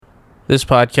This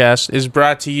podcast is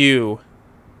brought to you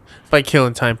by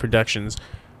Killing Time Productions.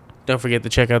 Don't forget to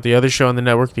check out the other show on the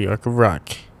network, The Arc of Rock,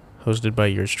 hosted by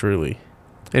yours truly.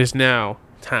 It is now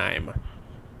time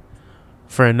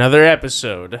for another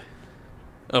episode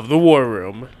of The War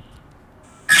Room.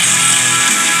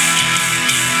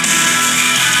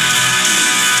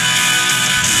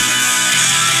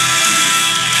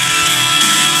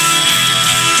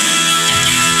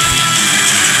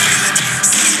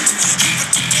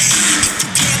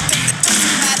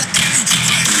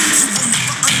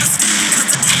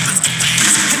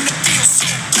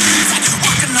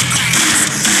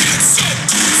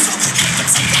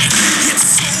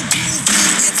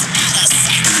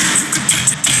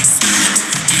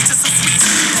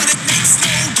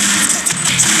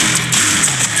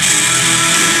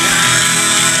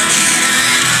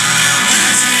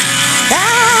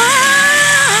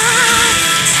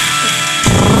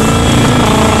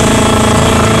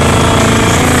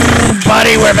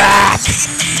 Buddy, we're back!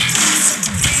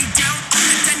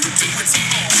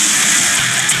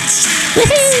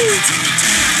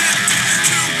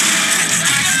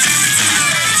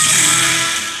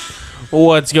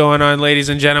 What's going on, ladies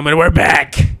and gentlemen? We're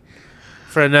back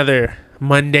for another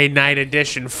Monday night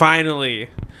edition. Finally,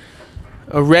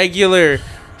 a regular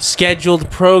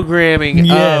scheduled programming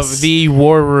of The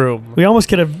War Room. We almost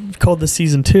could have called this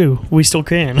season 2. We still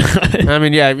can. I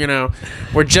mean, yeah, you know,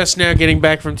 we're just now getting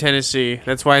back from Tennessee.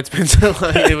 That's why it's been so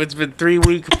long. It's been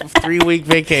 3-week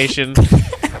vacation,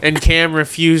 and Cam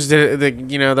refused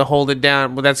to hold it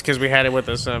down. Well, that's because we had it with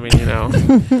us. I mean, you know,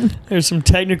 there's some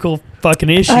technical fucking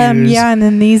issues. Yeah, and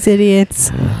then these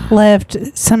idiots left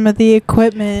some of the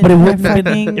equipment. But it wouldn't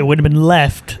have been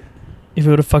left if it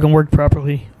would have fucking worked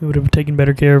properly. We would have taken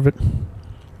better care of it.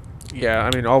 Yeah,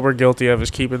 I mean, all we're guilty of is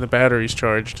keeping the batteries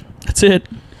charged. That's it.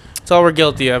 That's all we're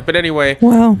guilty of. But anyway,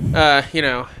 well,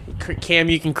 Cam,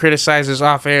 you can criticize us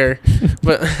off air,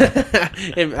 but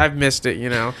I've missed it.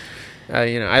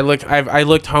 I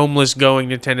looked homeless going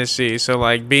to Tennessee, so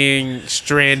like being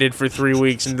stranded for 3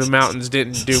 weeks in the mountains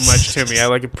didn't do much to me. I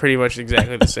like it pretty much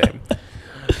exactly the same.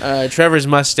 Trevor's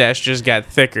mustache just got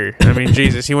thicker. I mean,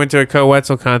 Jesus, he went to a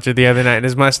Coetzel concert the other night, and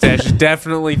his mustache is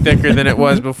definitely thicker than it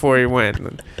was before he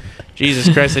went.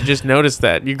 Jesus Christ, I just noticed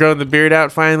that. You growing the beard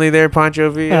out finally there, Pancho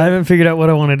V? I haven't figured out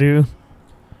what I want to do.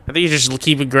 I think you just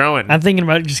keep it growing. I'm thinking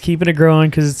about just keeping it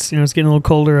growing because it's getting a little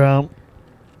colder out.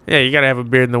 Yeah, you got to have a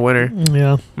beard in the winter.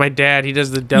 Yeah. My dad, he does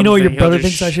the dumb thing. You know what your brother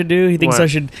thinks I should do? He thinks I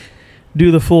should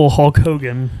do the full Hulk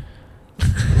Hogan.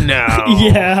 No.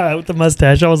 Yeah, with the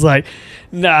mustache. I was like,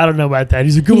 I don't know about that.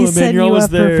 He's like, come on, man, you're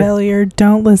almost there. For failure.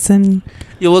 Don't listen.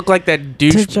 You look like that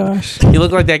douche. To Josh. You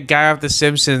look like that guy off The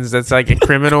Simpsons that's like a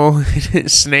criminal,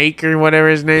 Snake or whatever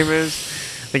his name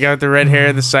is. The guy with the red hair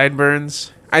and the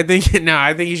sideburns. I think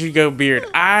you should go beard.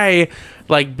 I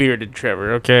like bearded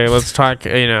Trevor. Okay, let's talk,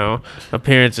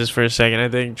 appearances for a second. I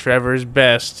think Trevor's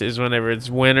best is whenever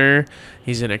it's winter.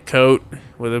 He's in a coat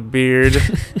with a beard.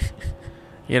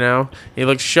 He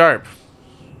looks sharp.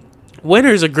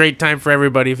 Winter's a great time for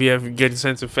everybody if you have a good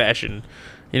sense of fashion.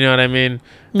 You know what I mean?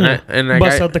 Yeah.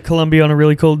 Bust out the Columbia on a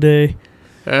really cold day.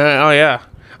 Oh yeah,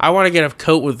 I want to get a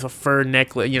coat with a fur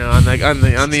necklet.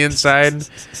 On the inside.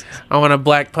 I want a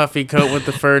black puffy coat with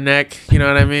the fur neck. You know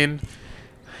what I mean?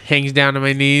 Hangs down to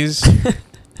my knees.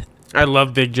 I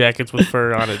love big jackets with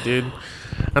fur on it, dude.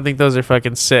 I think those are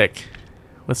fucking sick.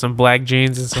 With some black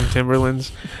jeans and some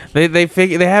Timberlands. They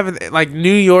have like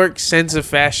New York sense of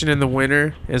fashion in the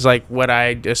winter is like what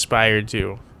I aspire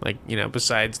to. Like,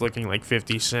 besides looking like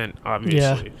 50 Cent,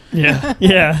 obviously. Yeah.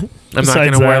 I'm not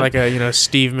going to wear like a,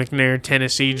 Steve McNair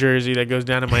Tennessee jersey that goes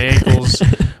down to my ankles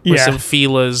with some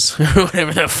Fila's or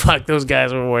whatever the fuck those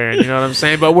guys were wearing. You know what I'm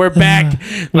saying? But we're back.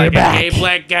 Like a gay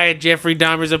black guy at Jeffrey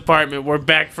Dahmer's apartment. We're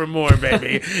back for more,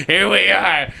 baby. Here we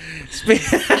are.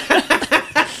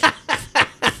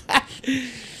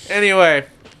 Anyway,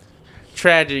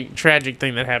 tragic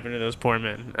thing that happened to those poor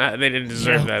men. They didn't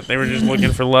deserve that. They were just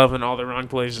looking for love in all the wrong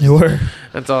places. They were.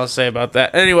 That's all I'll say about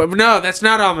that. Anyway, but no, that's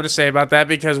not all I'm going to say about that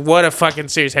because what a fucking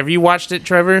series. Have you watched it,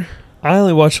 Trevor? I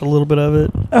only watched a little bit of it.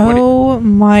 Oh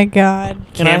my God.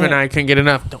 Cam and I couldn't get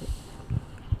enough.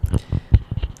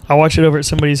 I watched it over at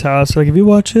somebody's house. Like, have you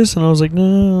watched this? And I was like,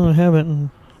 no, I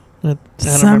haven't.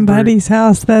 Somebody's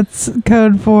house. That's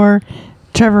code for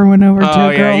Trevor went over to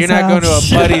a girl's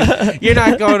house. You're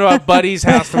not going to a buddy's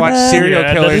house to watch serial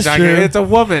killers. It's a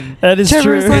woman. That is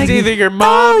Trevor's true. Like, it's either your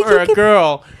mom or a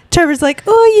girl. Trevor's like,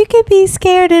 oh, you could be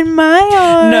scared in my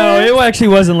arms. No, it actually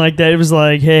wasn't like that. It was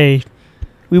like, hey,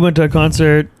 we went to a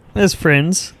concert as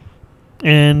friends,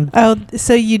 and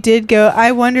so you did go.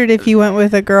 I wondered if you went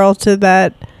with a girl to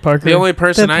that Parker. The only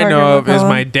person The I Parker know of is McCollum.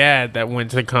 my dad that went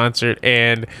to the concert,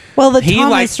 and Well, he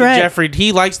likes Thomas Rhett.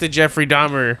 He likes the Jeffrey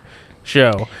Dahmer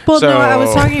show. Well, so, no, I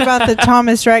was talking about the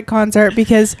Thomas Rhett concert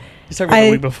because He's talking about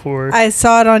the week before. I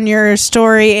saw it on your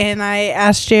story, and I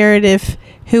asked Jared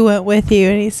who went with you,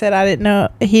 and he said I didn't know.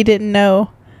 He didn't know,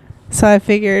 so I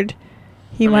figured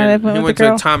he might have went he with went the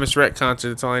girl. to the Thomas Rhett concert.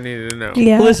 That's all I needed to know.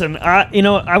 Yeah. Listen,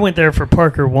 I went there for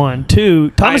Parker 1,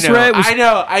 2. Thomas Rhett was I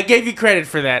know. I gave you credit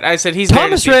for that. I said he's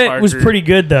Thomas there to see Rhett was Parker. pretty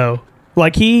good though.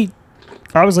 Like I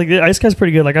was like, this guy's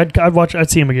pretty good. Like I'd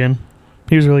see him again.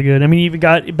 He was really good. I mean, he even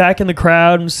got back in the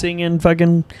crowd and singing,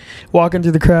 fucking walking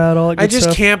through the crowd, all that good I just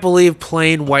stuff. can't believe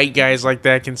plain white guys like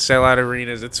that can sell out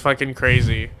arenas. It's fucking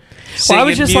crazy. Well, Singing I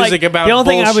was just music like, about the only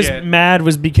thing I was bullshit. mad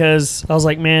was because I was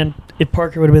like, man, if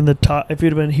Parker would have been the top, he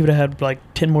would have had like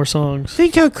 10 more songs.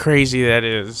 Think how crazy that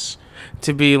is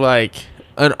to be like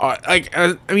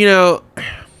you know.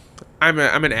 I'm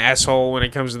an asshole when it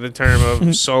comes to the term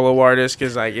of solo artist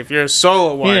because like if you're a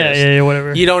solo artist, Yeah,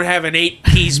 whatever. you don't have an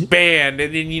 8-piece band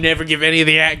and then you never give any of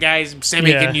the guys making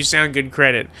Yeah. you sound good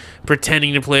credit,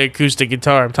 pretending to play acoustic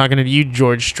guitar. I'm talking to you,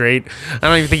 George Strait. I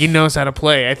don't even think he knows how to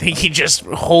play. I think he just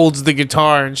holds the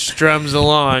guitar and strums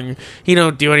along. He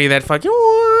don't do any of that fucking.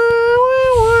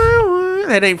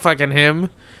 That ain't fucking him.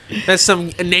 That's some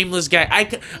nameless guy.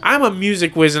 I'm a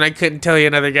music whiz, and I couldn't tell you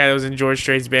another guy that was in George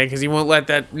Strait's band because he won't let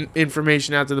that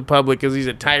information out to the public because he's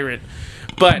a tyrant.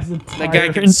 But that guy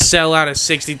can tyrant. sell out a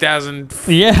 60,000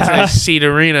 Yeah. seat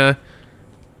arena.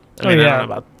 I mean, I yeah. don't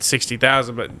know about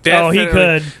 60,000, but Oh, definitely, he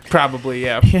could. probably,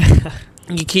 yeah.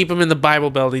 You keep him in the Bible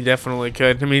Belt, he definitely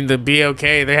could. I mean, the BOK,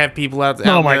 they have people out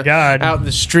Oh my God. out in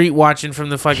the street watching from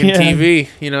the fucking Yeah. TV.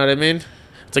 You know what I mean?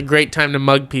 It's a great time to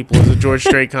mug people as a George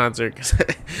Strait concert,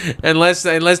 unless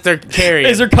they're carrying.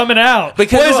 As they're coming out.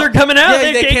 Because as they're coming out,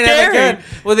 yeah, they can't have a carry. gun.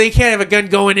 Well, they can't have a gun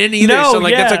going in either. No, so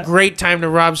like that's yeah. a great time to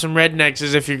rob some rednecks.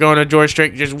 Is if you're going to George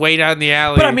Strait, just wait out in the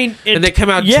alley. But I mean, and they come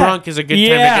out yeah. drunk is a good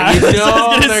Yeah, time. To that's what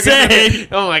I was gonna they're say.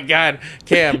 oh my God,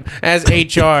 Cam, as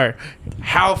HR,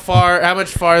 how much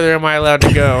farther am I allowed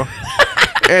to go?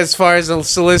 As far as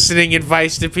soliciting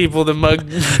advice to people to mug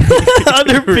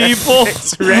Other people.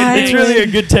 rednecks. It's really a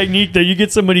good technique, though. You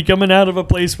get somebody coming out of a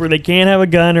place where they can't have a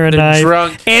gun or a They're knife,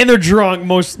 drunk. and they're drunk,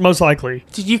 most likely.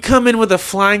 Did you come in with a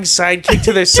flying sidekick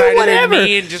to their side of their Whatever.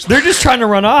 knee and just They're just trying to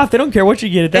run off. They don't care what you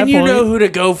get at that and you point. know who to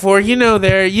go for. You know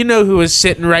who was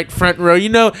sitting right front row. You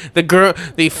know the girl,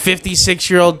 the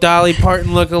 56-year-old Dolly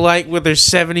Parton lookalike with her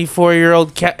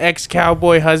 74-year-old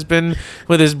ex-cowboy husband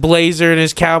with his blazer and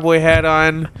his cowboy hat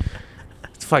on.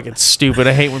 It's fucking stupid.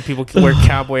 I hate when people wear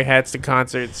cowboy hats to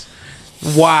concerts.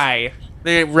 Why?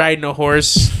 They ain't riding a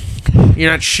horse.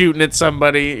 You're not shooting at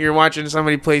somebody. You're watching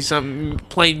somebody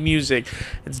playing music.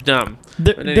 It's dumb.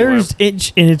 But anyway.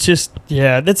 It's just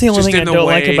that's the only Just thing I in the don't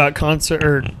like way. about concert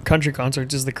or country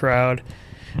concerts is the crowd.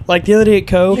 Like the other day at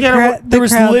Co, The there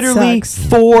was crowd literally sucks.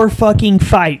 4 fucking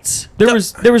fights. There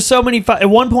was so many fights. At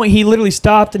one point, he literally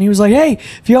stopped and he was like, "Hey,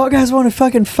 if y'all guys want to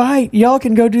fucking fight, y'all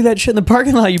can go do that shit in the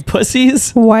parking lot, you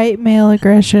pussies." White male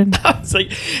aggression. I was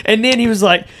like, and then he was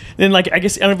like, I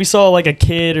guess I don't know if he saw like a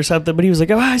kid or something, but he was like,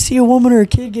 "Oh, I see a woman or a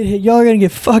kid get hit. Y'all are gonna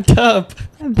get fucked up."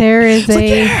 There is It's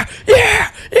like,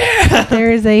 yeah.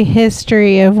 there is a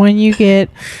history of when you get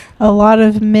a lot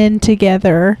of men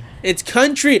together. It's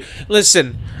country.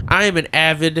 Listen, I am an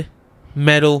avid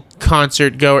metal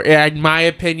concert goer. In my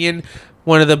opinion,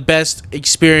 one of the best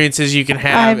experiences you can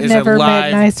have I've is never a met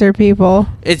live. nicer people.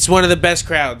 It's one of the best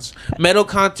crowds. Metal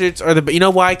concerts are you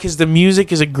know why? Because the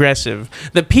music is aggressive.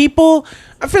 The people,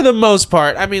 for the most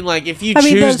part, I mean, like if you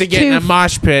choose those to get in a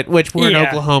mosh pit, which we're in Yeah.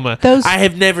 Oklahoma, Those- I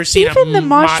have never seen even a the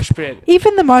mosh pit.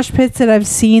 Even the mosh pits that I've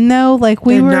seen though, like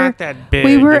we They're were not that big.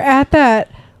 we were at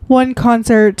that one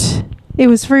concert. It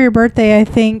was for your birthday, I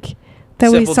think.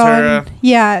 That we saw.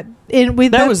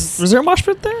 Sepultura. Was there a mosh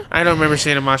pit there? I don't remember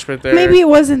seeing a mosh pit there. Maybe it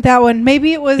wasn't that one.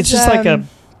 Maybe it was. It's just like a,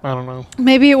 I don't know.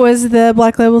 Maybe it was the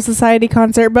Black Label Society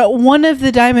concert, but one of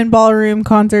the Diamond Ballroom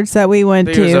concerts that we went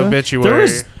I think it was to. Obituary.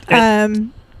 There was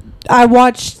I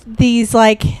watched these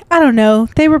like I don't know.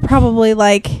 They were probably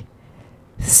like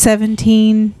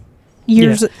 17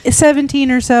 years,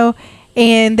 17 or so,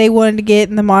 and they wanted to get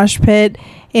in the mosh pit,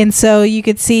 and so you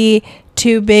could see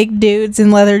 2 big dudes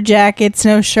in leather jackets,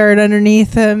 no shirt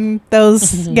underneath them.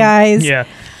 Those guys,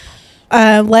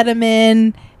 let them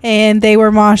in, and they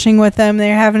were moshing with them. They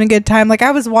were having a good time. Like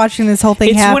I was watching this whole thing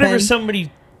It's happen. whenever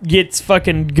somebody gets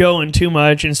fucking going too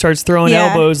much and starts throwing Yeah.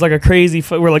 elbows like a crazy.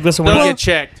 We're like, listen, we're They'll not. get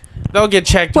checked. They'll get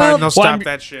checked Well- and they'll Well, stop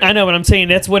that shit. I know, but I'm saying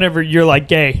that's whenever you're like,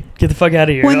 "Gay, get the fuck out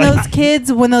of here." when Like,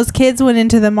 those kids went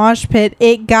into the mosh pit,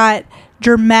 it got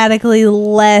dramatically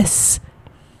less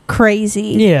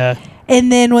crazy. yeah,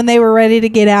 And then when they were ready to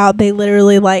get out, they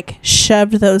literally like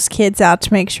shoved those kids out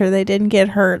to make sure they didn't get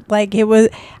hurt. Like it was,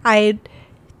 I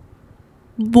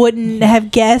wouldn't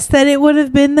have guessed that it would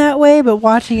have been that way, but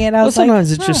watching it, I was like,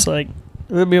 sometimes it's just like,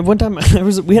 I mean, one time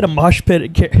we had a mosh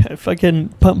pit at fucking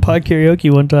Pump Pod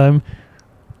Karaoke one time.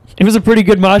 It was a pretty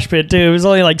good mosh pit too. It was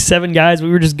only like 7 guys. We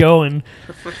were just going.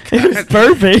 It was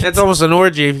perfect. That's almost an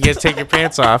orgy if you guys take your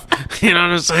pants off. You know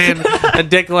what I'm saying? A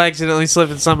dick will accidentally slip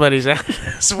in somebody's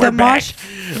ass. the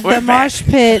mosh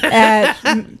pit at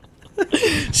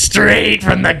Straight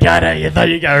from the gutter. You thought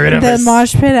you got rid of the us.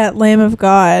 mosh pit at Lamb of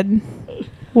God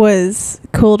was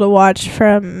cool to watch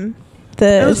from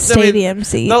the stadium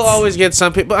seats. They'll always get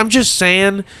some people. I'm just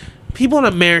saying, people in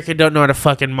America don't know how to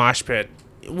fucking mosh pit.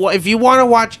 If you want to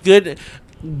watch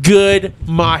good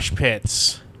mosh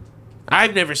pits,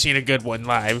 I've never seen a good one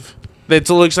live. It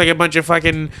looks like a bunch of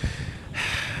fucking,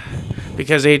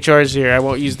 because HR's here, I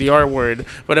won't use the R word,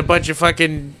 but a bunch of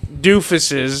fucking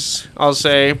doofuses, I'll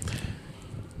say,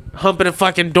 humping a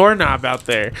fucking doorknob out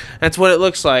there. That's what it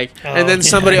looks like. And then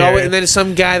and then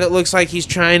some guy that looks like he's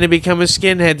trying to become a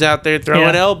skinhead's out there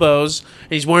throwing elbows.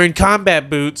 And he's wearing combat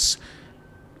boots.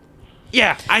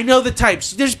 Yeah, I know the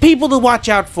types. There's people to watch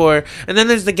out for, and then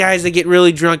there's the guys that get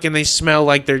really drunk and they smell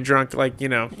like they're drunk, like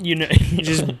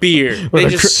just beer. They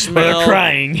just smell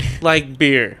crying like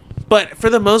beer. But for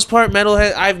the most part,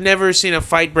 metalhead, I've never seen a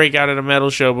fight break out at a metal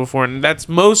show before, and that's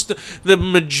the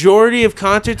majority of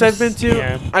concerts I've been to.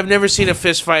 Yeah. I've never seen a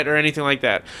fist fight or anything like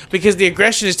that because the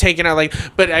aggression is taken out.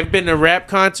 But I've been to rap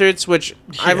concerts, which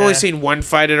I've only seen one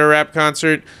fight at a rap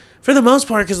concert. For the most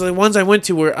part, because the ones I went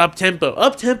to were up-tempo.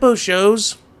 Up-tempo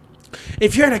shows,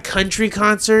 if you're at a country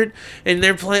concert and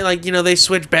they're playing, they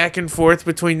switch back and forth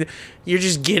between, you're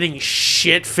just getting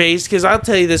shit-faced. Because I'll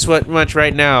tell you this much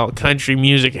right now, country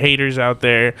music haters out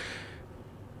there,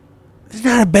 there's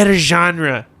not a better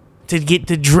genre to get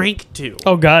to drink to.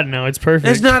 Oh, God, no, it's perfect.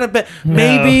 There's not a better... No.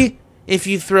 Maybe if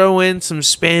you throw in some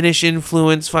Spanish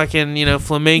influence, fucking,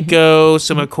 flamenco,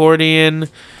 some accordion...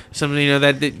 Some,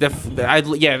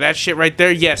 that shit right there,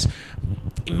 yes.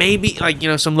 Maybe,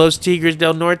 some Los Tigres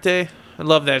del Norte. I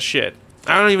love that shit.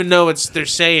 I don't even know what they're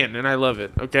saying, and I love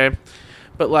it, okay?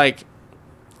 But,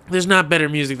 there's not better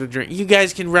music to drink. You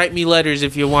guys can write me letters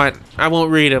if you want. I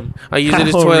won't read them. I'll use it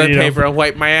as toilet paper. I'll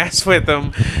wipe my ass with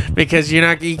them because you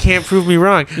can't prove me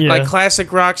wrong. Yeah.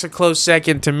 Classic rock's a close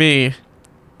second to me.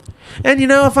 And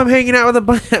if I'm hanging out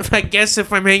with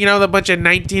if I'm hanging out with a bunch of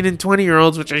 19 and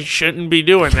 20-year-olds, which I shouldn't be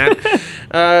doing that,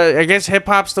 I guess hip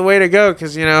hop's the way to go.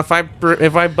 Because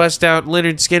if I bust out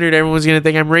Leonard Skinner, everyone's gonna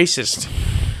think I'm racist.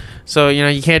 So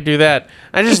you can't do that.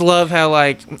 I just love how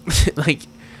I'm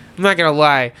not gonna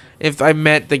lie, if I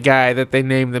met the guy that they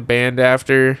named the band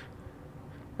after,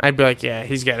 I'd be like, yeah,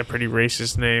 he's got a pretty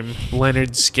racist name,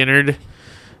 Leonard Skinner.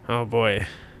 Oh boy.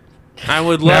 I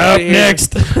would love to hear.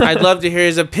 Next. I'd love to hear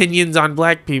his opinions on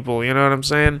black people. You know what I'm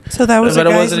saying? So that was a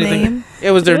guy's name?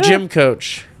 It was their gym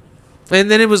coach,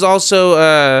 and then it was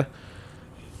also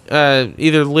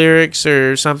either lyrics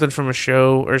or something from a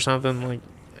show or something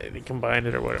they combined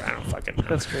it or whatever. I don't fucking know.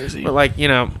 That's crazy. But I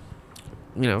don't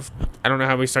know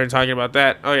how we started talking about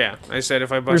that. Oh yeah, I said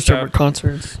if I bust out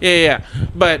concerts. Yeah.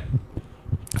 But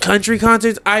country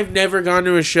concerts, I've never gone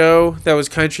to a show that was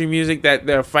country music that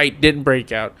the fight didn't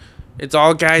break out. It's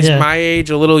all guys my age,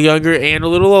 a little younger and a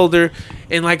little older.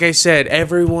 And like I said,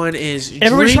 everyone's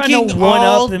trying to one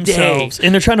up themselves.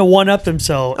 And they're trying to one up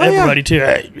themselves. Everybody, too.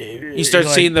 You start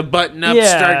seeing the button-ups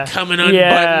start coming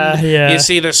unbuttoned. Yeah. You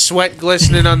see the sweat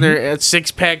glistening on their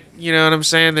six-pack, you know what I'm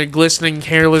saying? Their glistening,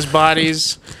 hairless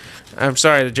bodies. I'm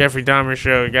sorry, the Jeffrey Dahmer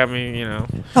show got me,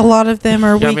 A lot of them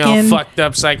are got weekend. me all fucked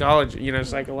up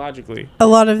psychologically. A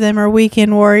lot of them are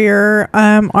weekend warrior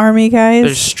army guys.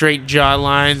 Their straight jaw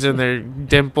lines and their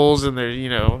dimples and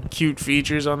their, cute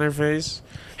features on their face.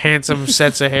 Handsome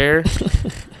sets of hair.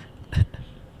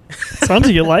 Sounds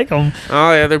like you like them.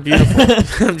 Oh, yeah, they're beautiful.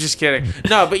 I'm just kidding.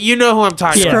 No, but you know who I'm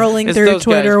talking about. Scrolling It's through those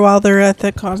Twitter guys. while they're at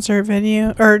the concert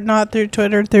venue. Or not through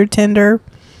Twitter, through Tinder.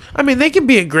 I mean, they can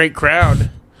be a great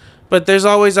crowd. But there's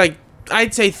always I'd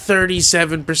say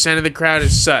 37% of the crowd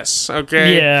is sus.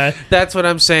 Okay, Yeah. that's what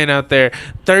I'm saying out there.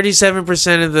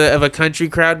 37% of a country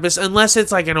crowd, but unless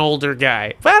it's an older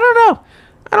guy. But I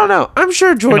don't know. I'm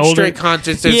sure George Strait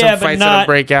concerts there's some fights that'll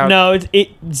break out. No,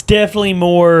 it's definitely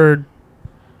more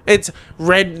It's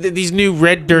these new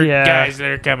Red Dirt Yeah. guys that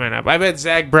are coming up. I bet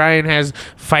Zach Bryan has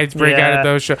fights break out Yeah. at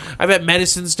those shows. I bet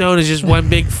Medicine Stone is just one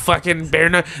big fucking bare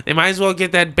knuckle. They might as well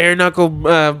get that bare knuckle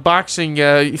boxing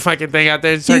fucking thing out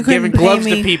there and start couldn't giving pay gloves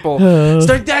me. to people.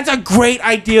 That's a great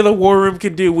idea the War Room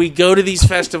could do. We go to these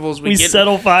festivals. We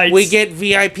settle fights. We get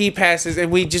VIP passes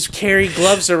and we just carry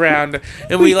gloves around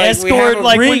and we have escort, a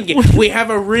like, ring. when- We have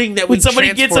a ring that when we somebody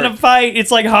gets in a transport. fight,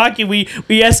 it's like hockey. We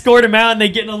escort them out and they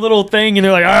get in a little thing and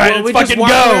they're like, all right, Well, we let's just fucking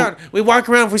walk go. around. We walk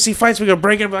around. If we see fights, we go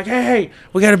break it up. Like, hey,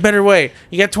 we got a better way.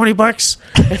 You got $20?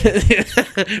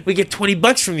 We get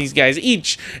 $20 from these guys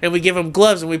each, and we give them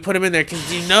gloves and we put them in there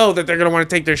because you know that they're gonna want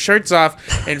to take their shirts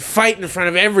off and fight in front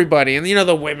of everybody. And you know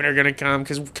the women are gonna come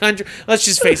because let's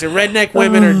just face it, redneck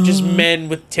women are just men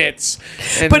with tits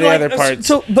and But, the like, other parts.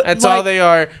 but, That's all like- they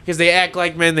are because they act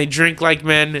like men, they drink like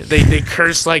men, they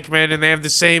curse like men, and they have the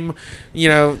same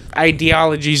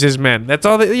ideologies as men. That's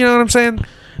all. You know what I'm saying?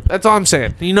 That's all I'm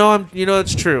saying. You know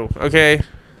it's true. Okay.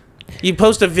 You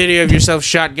post a video of yourself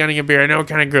shotgunning a beer. I know what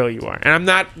kind of girl you are, and I'm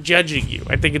not judging you.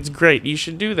 I think it's great. You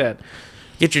should do that.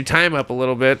 Get your time up a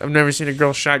little bit. I've never seen a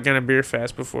girl shotgun a beer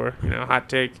fast before. Hot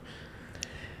take.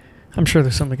 I'm sure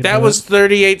there's something. That was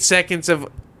 38 seconds of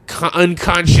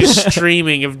unconscious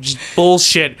streaming of just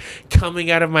bullshit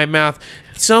coming out of my mouth.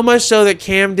 So much so that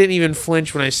Cam didn't even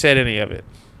flinch when I said any of it.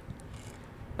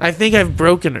 I think I've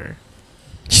broken her.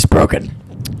 She's broken.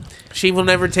 She will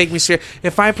never take me serious.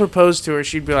 If I proposed to her,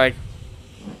 she'd be like,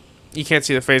 you can't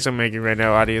see the face I'm making right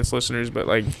now, audience listeners, but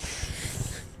like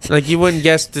you wouldn't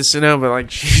guess this, but like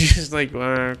she's just like,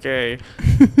 well, okay.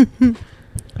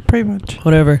 Pretty much.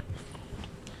 Whatever.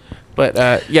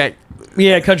 But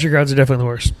yeah, country crowds are definitely the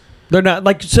worst. They're not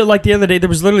like the other day there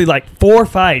was literally like 4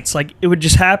 fights. Like it would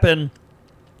just happen,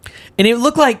 and it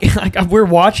looked like we're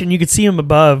watching. You could see them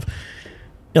above,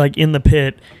 like in the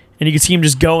pit, and you could see them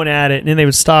just going at it, and then they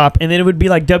would stop, and then it would be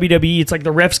like WWE. It's like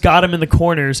the refs got them in the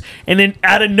corners, and then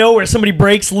out of nowhere somebody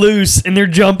breaks loose, and they're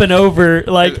jumping over.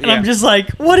 And I'm just like,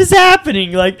 what is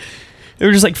happening? Like they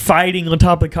were just like fighting on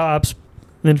top of the cops, and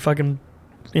then fucking.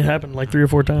 It happened like 3 or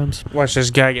 4 times. watch this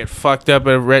guy get fucked up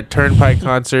at a Red Turnpike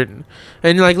concert, and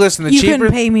you're like, listen, the You cheaper.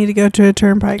 couldn't pay me to go to a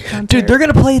Turnpike concert. Dude, they're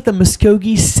gonna play at the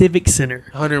Muskogee Civic Center.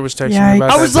 Hunter was texting Yeah, me about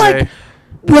I that was today. like,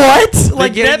 what?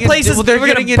 Like getting that place is well, they're we're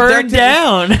gonna getting burn inducted-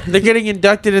 down. They're getting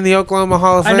inducted in the Oklahoma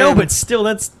Hall of Fame. I know, but still,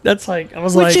 that's like I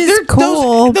was Which like, is They're-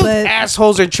 cool, those but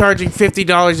assholes are charging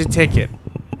 $50 a ticket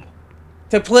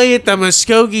to play at the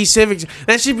Muskogee Civic.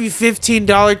 That should be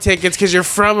 $15 tickets because you're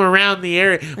from around the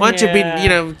area. Why don't Yeah.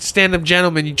 you be, stand-up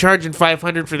gentleman? You're charging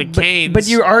 $500 for the canes. but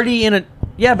you're already in a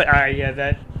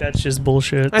that's just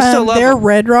bullshit. I still love their them.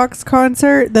 Red Rocks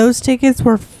concert, those tickets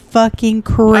were fucking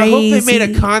crazy. I hope they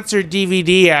made a concert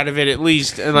DVD out of it at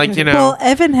least. And Well,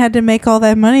 Evan had to make all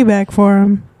that money back for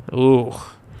him. Ooh.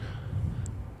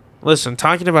 Listen,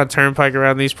 talking about Turnpike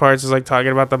around these parts is like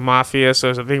talking about the mafia,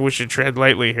 so I think we should tread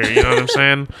lightly here. You know what I'm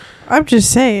saying? I'm just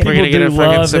saying. We're gonna People get a do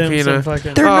fucking love them subpoena. some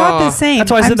fucking- They're not Oh. the same.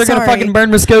 That's why I said I'm they're gonna sorry. fucking burn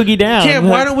Muskogee down. Cam,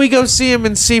 why don't we go see him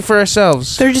and see for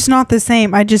ourselves? They're just not the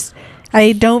same.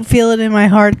 I don't feel it in my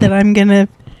heart that I'm gonna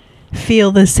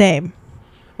feel the same.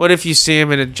 What if you see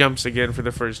him and it jumps again for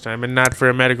the first time and not for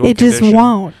a medical It condition? just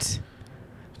won't.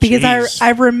 Because Jeez.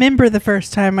 I remember the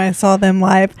first time I saw them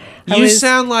live. You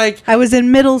sound like I was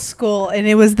in middle school and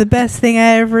it was the best thing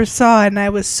I ever saw and I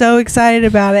was so excited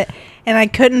about it and I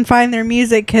couldn't find their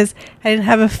music because I didn't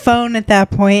have a phone at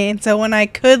that point, and so when I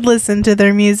could listen to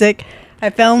their music I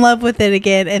fell in love with it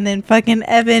again, and then fucking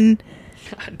Evan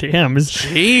Damn,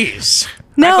 jeez.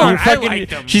 no I you're thought I fucking- liked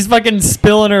them. she's fucking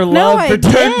spilling her No, love I for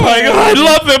did. Turnpike. Oh, I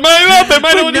love them.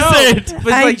 I don't want to say it.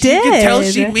 But I like you can tell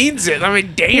she did. means it. I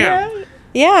mean, damn.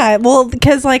 Yeah, well,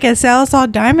 because like at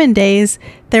Sallisaw Diamond Days,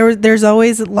 there's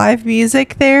always live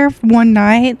music there one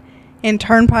night, and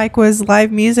Turnpike was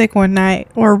live music one night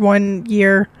or one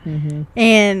year,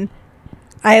 and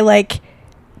I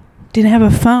didn't have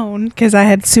a phone because I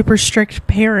had super strict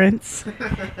parents,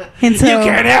 and so You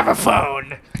can't have a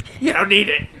phone. You don't need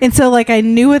it. and so I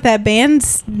knew what that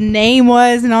band's name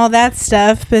was and all that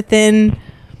stuff, but then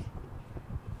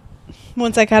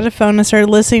once I got a phone, I started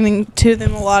listening to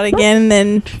them a lot again, and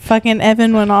then fucking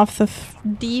Evan went off the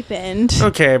deep end.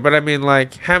 Okay, but I mean,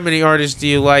 how many artists do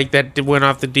you like that went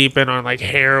off the deep end on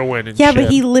heroin and Yeah, shit?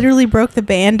 but he literally broke the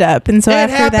band up, and so It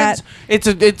after happens.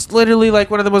 It's literally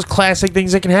like one of the most classic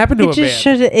things that can happen to that,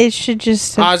 a it should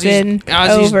just have been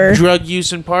Ozzy's over. drug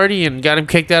use and partying got him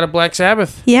kicked out of Black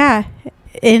Sabbath. Yeah,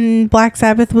 and Black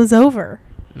Sabbath was over.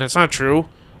 That's not true.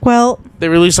 Well, They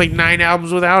released 9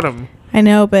 albums without him. I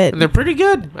know, but And they're pretty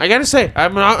good. I gotta say,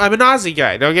 I'm an Ozzy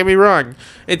guy. Don't get me wrong.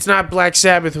 It's not Black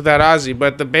Sabbath without Ozzy,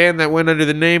 but the band that went under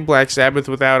the name Black Sabbath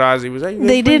without Ozzy was.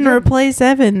 they didn't replace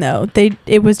Evan though.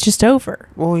 It was just over.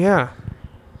 Well, yeah.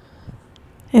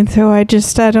 And so I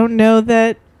don't know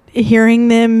that hearing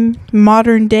them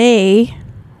modern day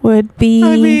would be.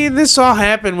 I mean, this all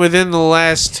happened within the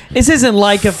last. This isn't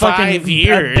like a 5 fucking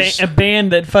years. a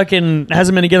band that fucking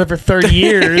hasn't been together for 30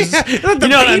 years. Not the You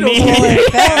know what I Beatles. mean?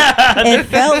 Well, it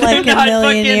felt like a Not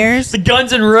million fucking years. The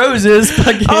Guns N' Roses.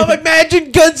 Fucking, Oh,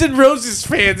 imagine Guns N' Roses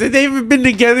fans, and they've been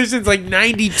together since like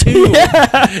 '92. People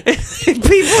are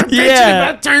bitching Yeah.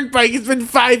 about Turnpike. It's been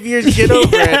 5 years. Get over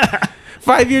it.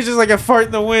 5 years is like a fart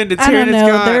in the wind. It's I here don't and it's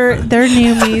know. gone. Their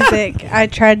new music. I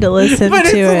tried to listen But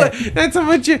to it. that's how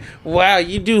much you. Wow,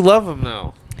 you do love them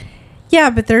though.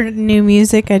 Yeah, but their new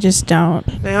music, I just don't.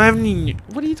 They haven't even,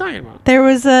 what are you talking about? There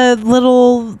was a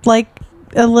little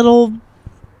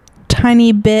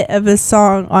tiny bit of a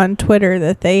song on Twitter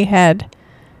that they had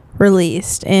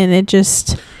released, and it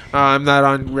just I'm not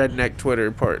on redneck Twitter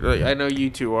part. Like, I know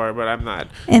you two are, but I'm not.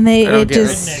 and I don't it get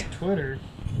just Redneck Twitter.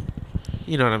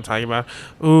 You know what I'm talking about.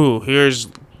 Ooh, here's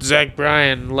Zach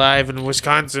Bryan live in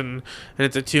Wisconsin, and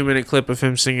it's a 2-minute clip of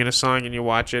him singing a song, and you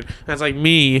watch it. That's like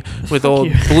me with old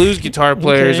you. blues guitar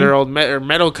players Okay. or old or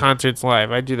metal concerts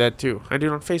live. I do that too. I do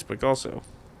it on Facebook also.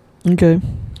 Okay.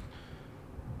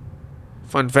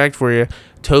 Fun fact for you: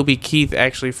 Toby Keith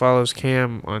actually follows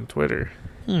Cam on Twitter.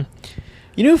 You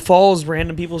know who follows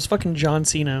random people is fucking John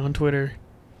Cena on Twitter.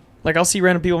 Like, I'll see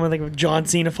random people and I think John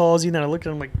Cena follows you, and then I look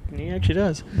at him like, he actually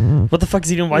does. What the fuck is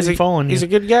he doing? Why is he following you? He's a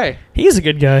good guy. He is a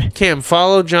good guy. Cam,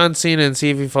 follow John Cena and see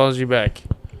if he follows you back.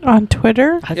 on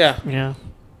Twitter. Yeah.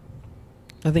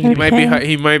 I think He he might be Okay.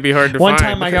 he might be hard to One find.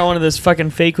 time I got one of those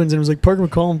fucking fake ones and it was like, Parker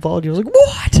McCollum followed you. I was like,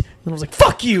 what? And I was like,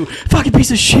 fuck you. Fucking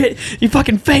piece of shit. You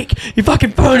fucking fake. You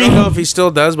fucking I phony. don't know if he still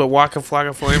does, but Waka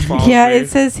Flocka Flame follows Yeah, me. it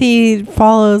says he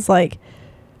follows like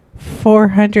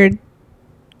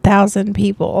 400,000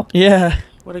 people. Yeah.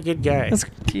 What a good guy.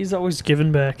 He's always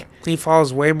giving back. He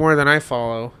follows way more than I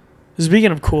follow.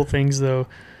 Speaking of cool things, though,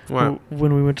 What?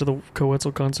 when we went to the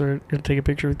Coetzel concert, I had to take a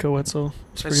picture with Coetzel.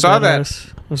 I saw that.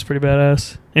 It was pretty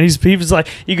badass. And he was like,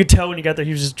 you could tell when he got there,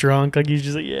 he was just drunk. Like, he's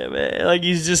just like, yeah, man. Like,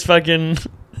 he's just fucking...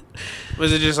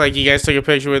 Was it just like you guys took a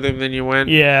picture with him, then you went?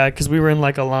 Yeah, because we were in,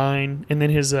 like, a line. And then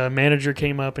his manager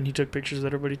came up, and he took pictures with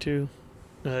everybody, too.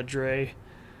 Dre.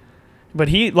 But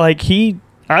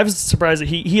I was surprised that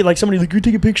he like, somebody like, you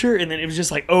take a picture? And then it was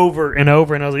just, like, over and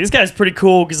over. And I was like, this guy's pretty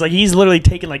cool, because, like, he's literally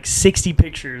taken, like, 60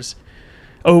 pictures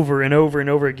over and over and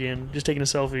over again, just taking a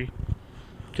selfie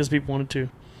because people wanted to.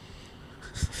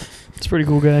 It's a pretty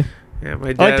cool guy. Yeah, my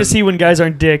I dad. like to see when guys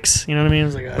aren't dicks. You know what I mean? I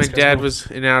was like, oh, My this guy's dad cool. was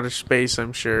in outer space,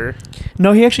 I'm sure.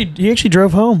 No, he actually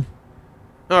drove home.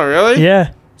 Oh, really?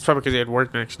 Yeah, It's probably because he had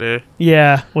work next day.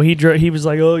 yeah. Well, he drove. He was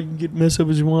like, oh, you can get messed up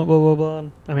as you want, blah blah blah.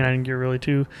 I mean, I didn't get really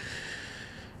too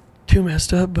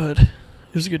messed up, but it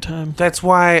was a good time. That's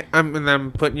why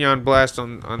I'm putting you on blast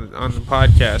on the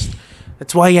podcast.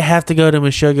 That's why you have to go to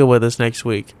Meshuggah with us next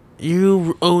week.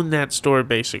 You own that store,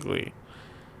 basically.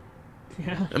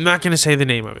 Yeah. I'm not going to say the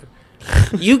name of it.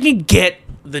 You can get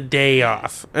the day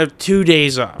off, 2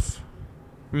 days off,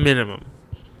 minimum.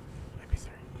 Maybe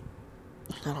 3.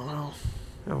 I don't know.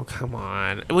 Oh, come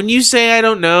on. When you say I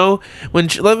don't know,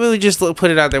 let me just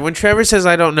put it out there. When Trevor says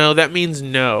I don't know, that means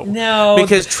no. No,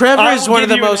 Because Trevor I is will one of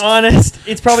give the you an most... honest.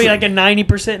 It's probably like a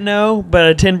 90% no,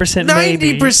 but a 10%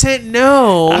 maybe. 90%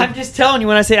 no. I'm just telling you,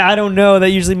 when I say I don't know, that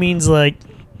usually means like,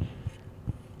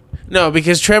 No,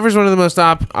 because Trevor's one of the most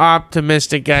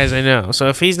optimistic guys I know. So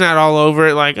if he's not all over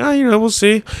it, like, oh, we'll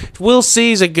see. We'll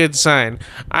see is a good sign.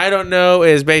 I don't know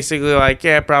is basically like,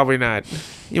 yeah, probably not.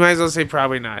 You might as well say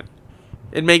probably not.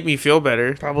 It'd make me feel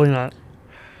better. probably not.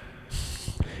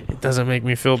 It doesn't make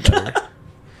me feel better.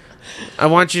 I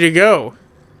want you to go.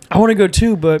 I want to go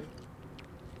too, but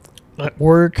at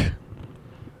work,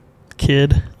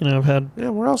 kid, I've had.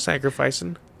 Yeah, we're all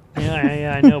sacrificing.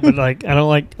 Yeah, I know, but like, I don't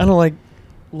like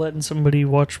letting somebody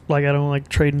watch. Like, I don't like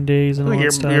trading days and all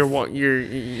that stuff.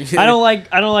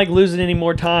 I don't like losing any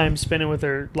more time spending with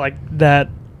her like that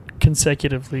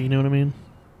consecutively. You know what I mean?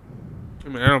 I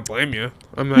mean, I don't blame you.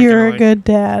 I'm not. You're gonna, a good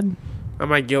dad. I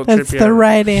might guilt trip That's you. the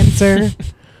right answer.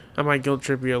 I might guilt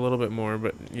trip you a little bit more,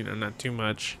 but not too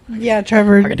much. Yeah,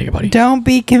 Trevor. I can take it, buddy. Don't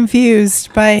be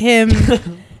confused by him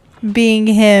being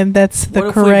him. That's the What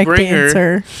if we correct bring her-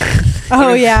 answer.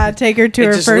 Oh yeah, take her to And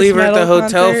her just first leave her at the metal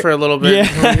hotel concert. for a little bit Yeah.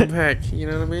 until we get back. You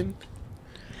know what I mean?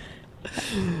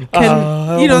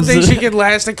 I You don't almost- think she could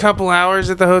last a couple hours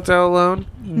at the hotel alone?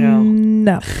 No.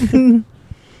 No.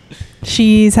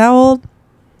 She's how old?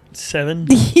 7.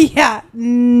 Yeah,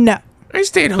 no. I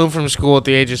stayed home from school at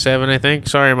the age of 7, I think.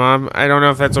 Sorry, Mom. I don't know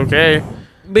if that's okay.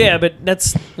 But yeah, but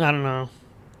that's, I don't know.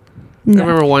 I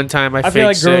remember one time I feel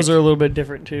like faked girls sick. are a little bit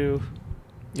different too.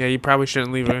 Yeah, you probably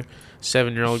shouldn't leave a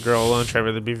 7-year-old girl alone,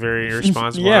 Trevor. That'd be very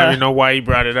irresponsible. Yeah. I don't even know why you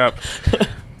brought it up.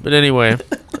 But anyway,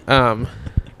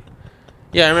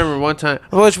 yeah, I remember one time.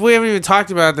 Which we haven't even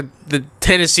talked about the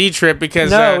Tennessee trip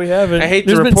because No, we haven't. I hate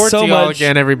There's to been report so to y'all much.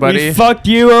 again, everybody. We fucked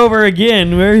you over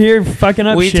again. We're here fucking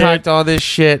up We shit. talked all this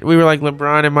shit. We were like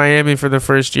LeBron in Miami for the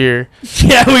first year.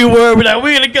 Yeah, we were. We're like,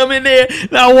 we're gonna come in there.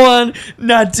 Not 1,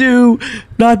 not 2,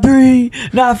 not 3,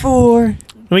 not 4.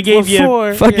 We gave you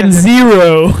 4, fucking yeah.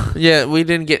 0. Yeah, we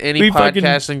didn't get any We fucking-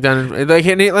 podcasting done. Like,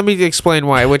 let me explain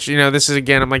why. Which, this is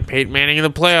again, I'm like Peyton Manning in the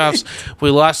playoffs. We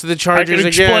lost to the I Chargers can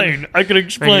again. explain. I can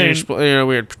explain.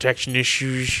 We had protection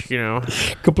issues.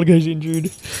 Couple of guys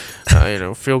injured.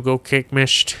 Field goal kick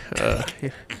missed.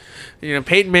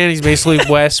 Peyton Manning's basically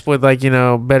West with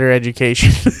better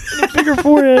education. Bigger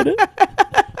forehead.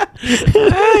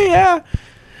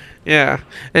 Yeah.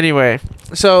 Anyway,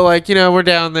 so we're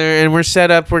down there and we're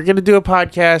set up. We're gonna do a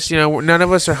podcast. None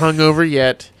of us are hungover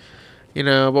yet.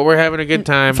 But we're having a good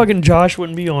time. Fucking Josh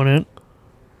wouldn't be on it.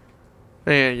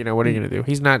 And what are you gonna do?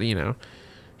 He's not.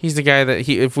 He's the guy that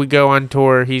if we go on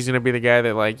tour, he's gonna be the guy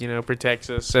that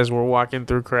protects us as we're walking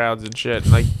through crowds and shit,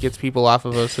 and gets people off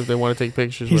of us if they want to take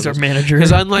pictures. He's with our us. manager.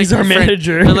 Because unlike He's our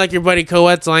manager. Unlike your buddy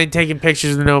Coetzel, I ain't taking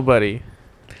pictures of nobody.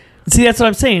 See, that's what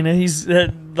I'm saying. He's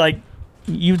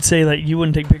you'd say that you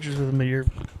wouldn't take pictures with him,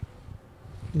 but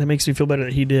that makes me feel better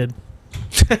that he did.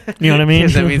 You know what I mean?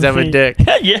 Because that means I'm a dick.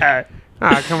 Yeah.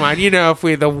 Come on. If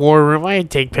we had the war room, I'd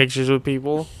take pictures with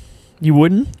people. You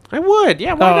wouldn't? I would.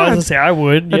 Yeah, Oh, why I was not? gonna say I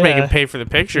would. I'd make yeah. him pay for the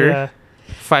picture. Yeah.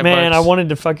 $5. Man, I wanted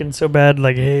to fucking so bad.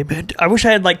 Hey, man, I wish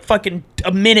I had fucking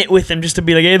a minute with him just to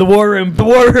be hey, the war room.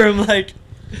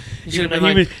 You should have He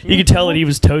been was, you could tell that he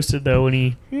was toasted though when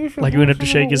he went up to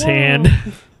shake his hand.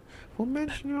 We'll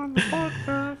mention you on the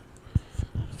podcast.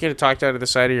 You could have talked out of the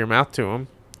side of your mouth to him.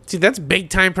 See, that's big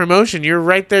time promotion. You're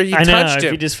right there. You I know. touched If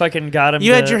him. you just fucking got him.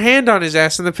 You had your hand on his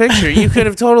ass in the picture. You could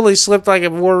have totally slipped a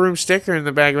war room sticker in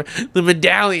the back of it. The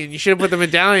medallion. You should have put the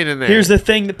medallion in there. Here's the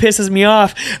thing that pisses me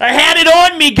off. I had it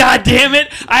on me,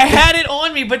 goddammit. I had it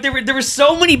on me, but there were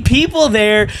so many people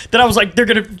there that I was like,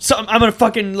 I'm gonna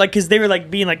fucking because they were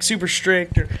being super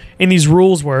strict and these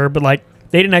rules were, but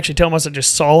they didn't actually tell us. I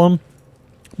just saw them,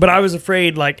 but I was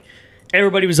afraid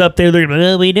everybody was up there. They're like,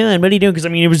 "What are you doing? What are you doing?" Because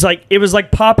it was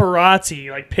like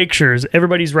paparazzi, pictures.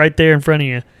 Everybody's right there in front of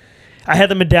you. I had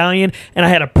the medallion and I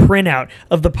had a printout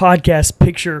of the podcast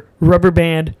picture, rubber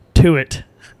band to it.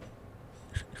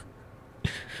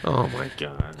 Oh my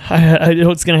god! I know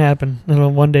it's gonna happen.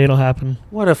 One day it'll happen.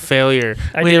 What a failure!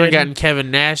 We haven't gotten Kevin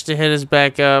Nash to hit us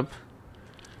back up,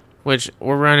 which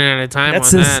we're running out of time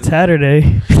That's on this that.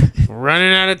 Saturday. We're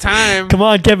running out of time. Come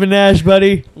on, Kevin Nash,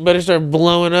 buddy. Better start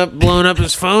blowing up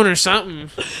his phone or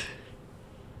something.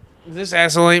 This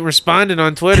asshole ain't responding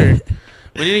on Twitter.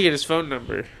 We need to get his phone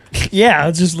number. Yeah,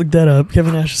 let's just look that up.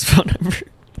 Kevin Nash's phone number.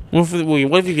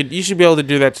 What if you could? You should be able to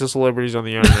do that to celebrities on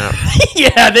the internet.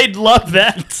 Yeah, they'd love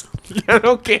that. I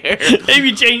don't care. They'd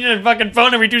be changing their fucking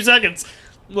phone every 2 seconds.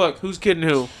 Look, who's kidding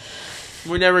who?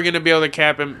 We're never gonna be able to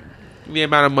cap him the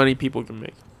amount of money people can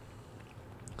make.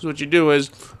 Because what you do is,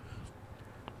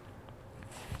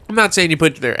 I'm not saying you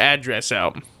put their address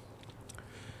out,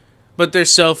 but their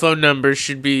cell phone numbers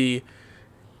should be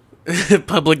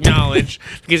public knowledge.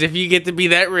 Because if you get to be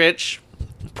that rich,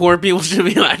 poor people should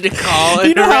be allowed to call.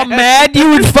 You know how mad you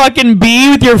would fucking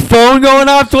be with your phone going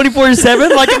off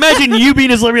 24/7? Imagine you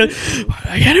being a celebrity.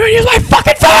 I can't even use my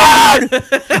fucking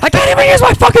phone! I can't even use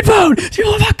my fucking phone!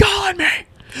 People are not calling me!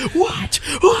 What?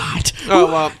 Oh,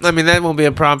 well, I mean, that won't be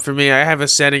a problem for me. I have a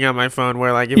setting on my phone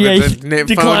where, if Yeah, it's you a phone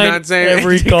decline not saying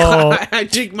every call. I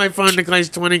think my phone declines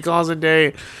 20 calls a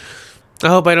day. I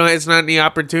hope it's not any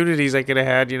opportunities I could have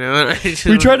had,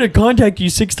 We tried to contact you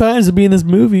 6 times to be in this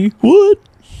movie. What?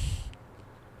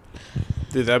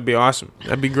 Dude, that'd be awesome.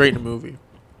 That'd be great in a movie.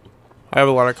 I have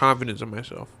a lot of confidence in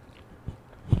myself.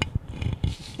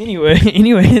 Anyway,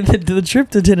 the trip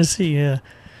to Tennessee, yeah.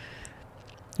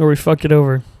 Where we fucked it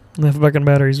over. The fucking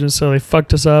batteries. So they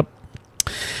fucked us up.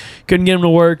 Couldn't get them to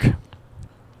work.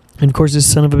 And of course, this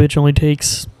son of a bitch only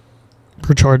takes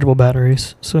rechargeable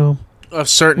batteries. So A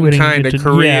certain we didn't kind, get a to-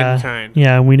 Korean yeah, kind.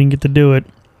 Yeah, we didn't get to do it.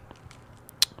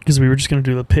 Because we were just going to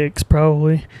do the pics,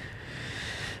 probably.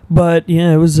 But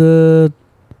yeah, it was a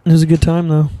good time,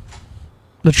 though.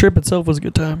 The trip itself was a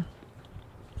good time.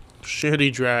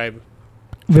 Shitty drive.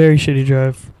 Very shitty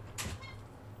drive.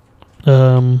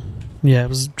 Yeah, it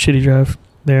was a shitty drive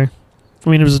there. I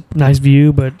mean, it was a nice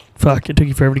view, but fuck, it took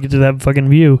you forever to get to that fucking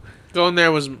view. Going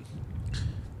there was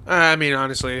I mean,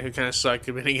 honestly, it kind of sucked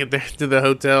to get there to the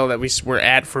hotel that we were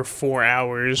at for 4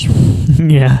 hours.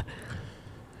 Yeah.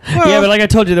 Yeah, but like I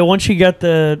told you, once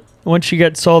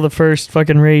you saw the first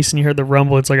fucking race and you heard the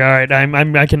rumble, it's like, all right,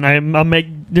 I'll make.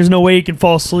 There's no way you can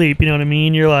fall asleep. You know what I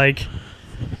mean? You're like,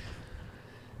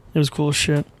 it was cool as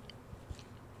shit.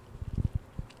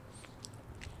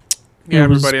 Yeah,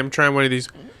 everybody, I'm trying one of these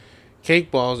cake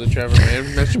balls that Trevor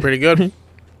made. That's pretty good.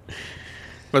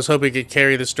 I was hoping he could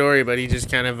carry the story, but he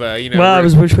just kind of, Well, I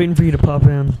was waiting for you to pop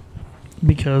in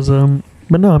because,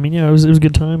 but no, I mean, yeah, it was a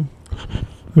good time.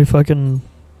 We fucking.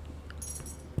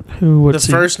 The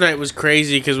first night was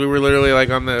crazy because we were literally like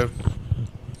on the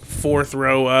 4th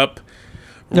row up,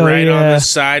 right on the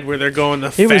side where they're going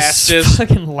the fastest. It was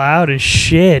fucking loud as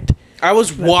shit. I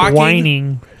was walking,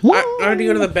 whining. I had to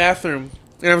go to the bathroom,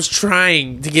 and I was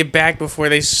trying to get back before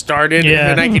they started,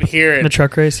 and I could hear it. The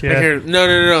truck race, yeah.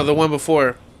 No, the one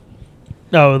before.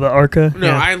 Oh, the ARCA.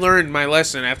 No, I learned my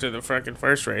lesson after the fucking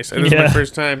first race. This was my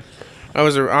first time. I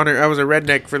was a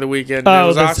redneck for the weekend. Oh, it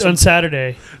was awesome. On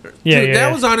Saturday. Yeah, dude,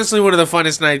 that was honestly one of the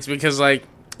funnest nights because like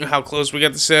how close we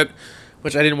got to sit,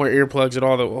 which I didn't wear earplugs at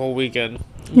all the whole weekend.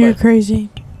 You're crazy.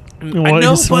 I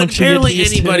know, but barely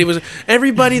anybody was.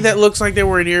 Everybody that looks like they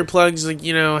were in earplugs, like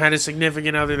had a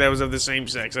significant other that was of the same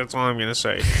sex. That's all I'm gonna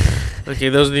say. Okay,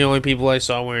 those are the only people I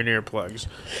saw wearing earplugs.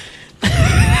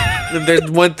 There's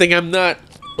one thing I'm not.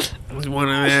 I was one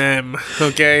of them.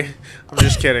 Okay, I'm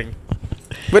just kidding.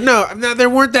 But no, there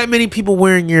weren't that many people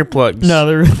wearing earplugs. No,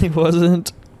 there really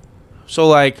wasn't. So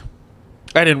like,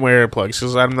 I didn't wear earplugs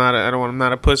because I'm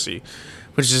not a pussy,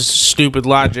 which is stupid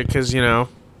logic because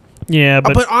Yeah,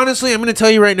 but honestly, I'm gonna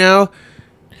tell you right now,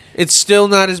 it's still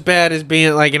not as bad as being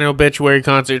at like an obituary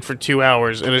concert for 2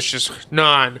 hours and it's just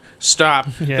non-stop.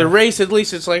 Yeah. The race, at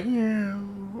least, it's like.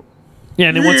 Yeah,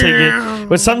 and then once they get,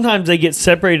 but sometimes they get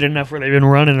separated enough where they've been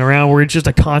running around where it's just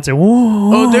a constant.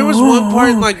 Whoa, there was one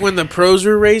part like when the pros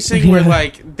were racing where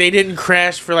like they didn't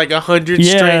crash for like 100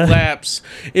 straight laps.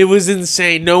 It was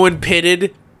insane. No one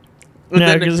pitted.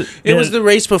 It was the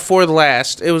race before the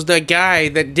last. It was the guy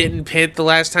that didn't pit the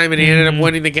last time, and he ended up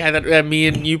winning. The guy that me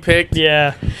and you picked.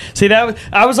 Yeah, see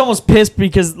I was almost pissed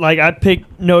because like I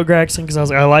picked Noah Gragson because I was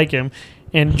like I like him,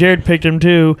 and Jared picked him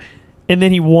too. And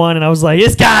then he won, and I was like,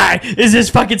 this guy is his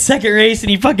fucking second race, and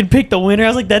he fucking picked the winner. I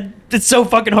was like, it's so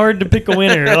fucking hard to pick a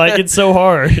winner. Like, it's so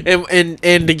hard. And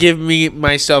to give me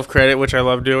myself credit, which I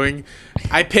love doing,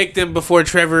 I picked him before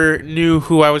Trevor knew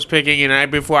who I was picking,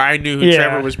 and before I knew who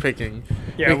Trevor was picking.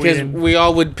 Yeah, because we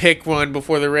all would pick one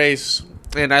before the race.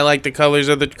 And I liked the colors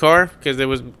of the car, because it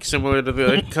was similar to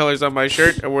the colors on my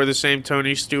shirt. I wore the same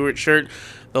Tony Stewart shirt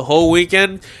the whole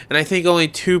weekend, and I think only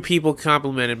 2 people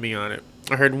complimented me on it.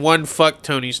 I heard one fuck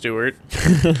Tony Stewart.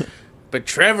 But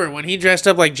Trevor, when he dressed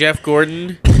up like Jeff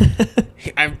Gordon,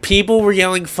 people were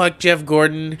yelling fuck Jeff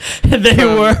Gordon. They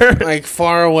were. Like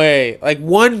far away. Like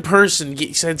one person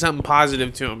said something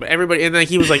positive to him. But everybody, and like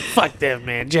he was like, fuck them,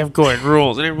 man. Jeff Gordon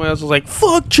rules. And everybody else was like,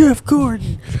 fuck Jeff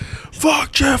Gordon.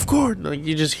 Fuck Jeff Gordon. Like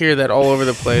you just hear that all over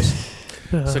the place.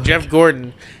 So Jeff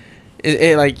Gordon,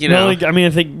 like, No, like, I mean,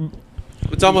 I think...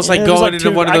 It's almost like going into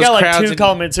one of those crowds. I got like 2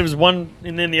 comments. It was one,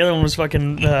 and then the other one was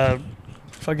fucking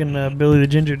Billy the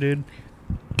Ginger dude.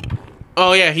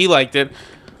 Oh yeah, he liked it.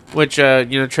 Which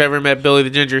Trevor met Billy the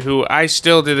Ginger, who I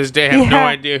still to this day have no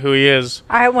idea who he is.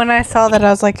 When I saw that,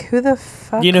 I was like, who the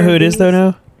fuck? You know who it is though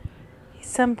now? He's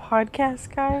some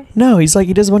podcast guy. No, he's like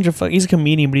he does a bunch of he's a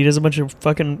comedian, but he does a bunch of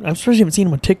fucking. I'm surprised you haven't seen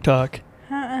him on TikTok.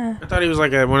 I thought he was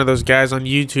like one of those guys on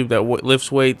YouTube that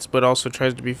lifts weights, but also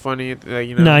tries to be funny.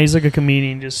 Nah, he's like a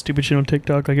comedian, just stupid shit on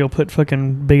TikTok. Like he'll put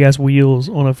fucking big ass wheels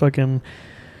on a fucking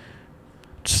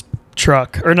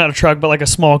truck, or not a truck, but like a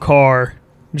small car.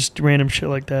 Just random shit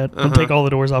like that. And take all the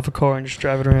doors off a car and just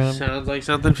drive it around. Sounds like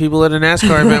something people at a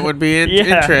NASCAR event would be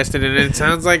interested in. It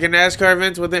sounds like a NASCAR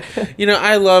event with it.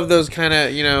 I love those kind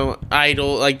of,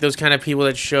 idol, like those kind of people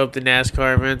that show up to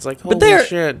NASCAR events. Like, holy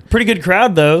shit. Pretty good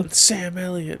crowd, though. It's Sam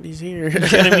Elliott. He's here. You know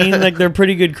what I mean? Like, they're a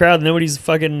pretty good crowd. Nobody's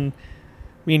fucking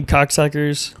being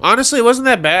cocksuckers. Honestly, it wasn't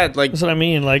that bad. Like, that's what I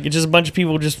mean. Like, it's just a bunch of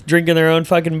people just drinking their own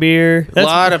fucking beer. A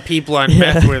lot of people on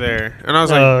meth were there. And I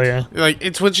was like, oh, yeah.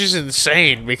 Like, which is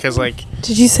insane because, like...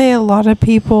 Did you say a lot of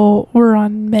people were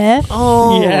on meth?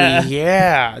 Oh,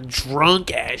 yeah.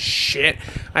 Drunk as shit.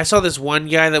 I saw this one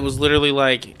guy that was literally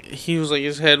like, he was like,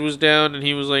 his head was down and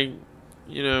he was like,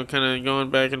 kind of going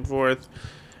back and forth.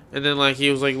 And then, like, he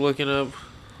was like looking up,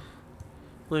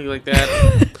 like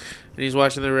that. And he's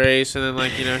watching the race, and then,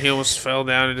 like, he almost fell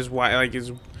down, and his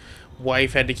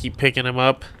wife had to keep picking him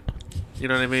up. You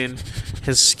know what I mean?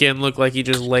 His skin looked like he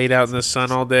just laid out in the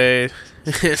sun all day.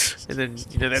 and then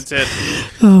that's it.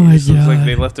 Oh my It looks like god.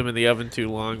 they left him in the oven too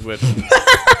long, but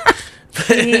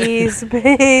Please,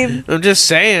 babe. I'm just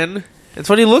saying. That's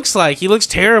what he looks like. He looks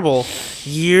terrible.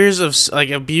 Years of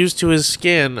abuse to his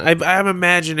skin. I'm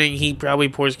imagining he probably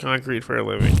pours concrete for a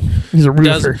living. He's a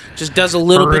roofer. Does a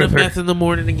little bit of Roofer. meth in the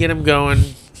morning to get him going.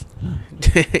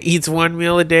 Eats one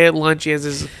meal a day at lunch. He has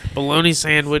his bologna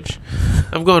sandwich.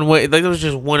 I'm going, wait, like that was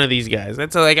just one of these guys.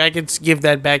 That's like I could give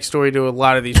that backstory to a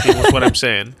lot of these people. Is what I'm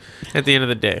saying. At the end of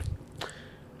the day,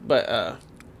 but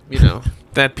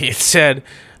that being said,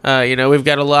 we've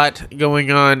got a lot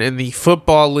going on in the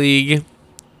football league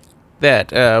that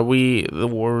the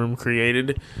War Room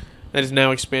created. That is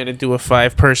now expanded to a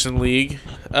 5-person league.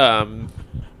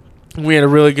 We had a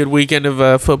really good weekend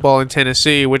of football in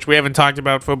Tennessee, which we haven't talked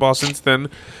about football since then.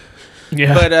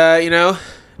 Yeah. But,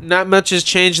 not much has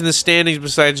changed in the standings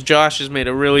besides Josh has made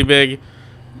a really big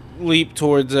leap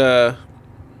towards,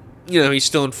 he's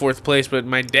still in 4th place, but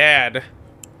my dad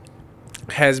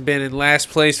has been in last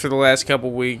place for the last couple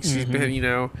weeks. He's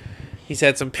been, he's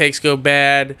had some picks go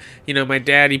bad. My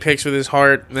dad, he picks with his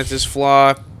heart. That's his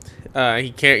flaw.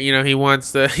 He can't, he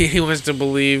wants to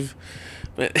believe.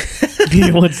 But He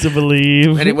wants to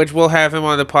believe. which we'll have him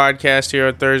on the podcast here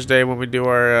on Thursday when we do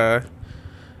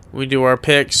our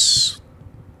picks.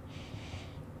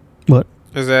 What?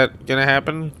 Is that gonna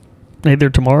happen? Either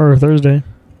tomorrow or Thursday.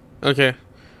 Okay.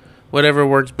 Whatever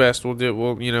works best, we'll do.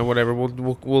 Whatever.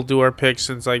 We'll do our picks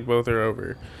since like both are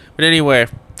over. But anyway,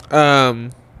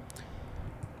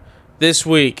 this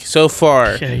week so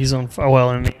far Yeah, he's on fire.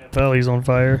 Well, in the NFL, he's on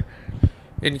fire.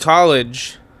 in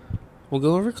college, we'll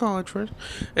go over college first.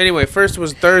 Anyway, first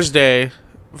was Thursday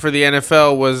for the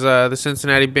NFL was the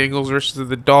Cincinnati Bengals versus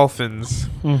the Dolphins,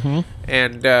 Mm-hmm.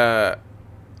 and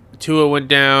Tua went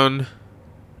down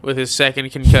with his second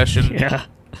concussion. Yeah.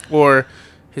 Or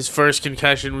his first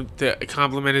concussion to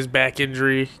complement his back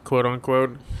injury, quote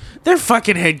unquote. Their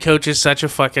fucking head coach is such a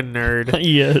fucking nerd.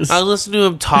 Yes. I listened to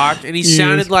him talk, and he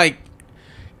sounded like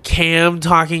Cam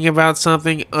talking about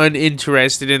something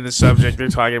uninterested in the subject they're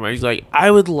talking about. He's like, I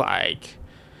would like,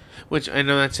 which I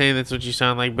know I'm not saying that's what you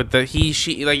sound like, but that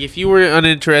she, like, if you were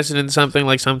uninterested in something,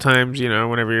 like sometimes,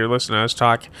 whenever you're listening to us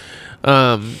talk,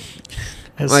 So-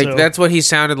 that's what he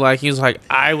sounded like. He was like,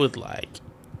 I would like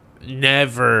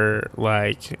never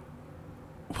like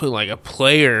put like a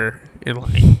player in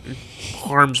like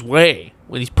harm's way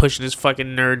when he's pushing his fucking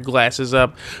nerd glasses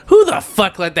up. Who the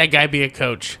fuck let that guy be a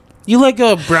coach? You let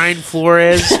go of Brian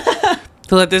Flores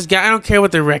to let this guy. I don't care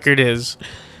what the record is.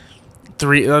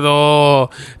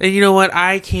 3-0. And you know what?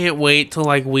 I can't wait till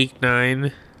like week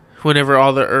 9. Whenever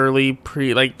all the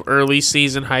early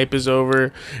season hype is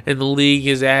over and the league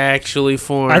is actually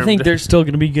formed. I think they're still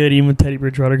going to be good even with Teddy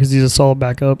Bridgewater because he's a solid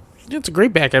backup. It's a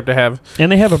great backup to have.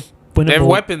 And they have a winnable, They have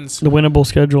weapons. the winnable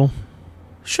schedule.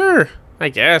 Sure, I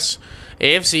guess.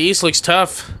 AFC East looks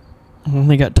tough. And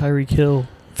they got Tyreek Hill,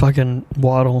 fucking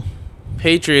Waddle.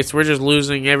 Patriots, we're just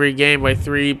losing every game by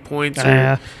 3 points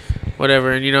or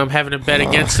whatever. And, I'm having to bet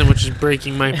against them, which is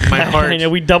breaking my heart. I know,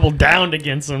 we doubled down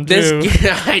against them, too.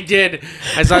 I did.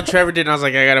 I saw Trevor did, and I was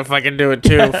like, I gotta fucking do it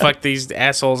too. Fuck these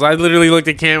assholes. I literally looked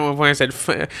at Cam at one point. I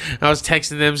said, I was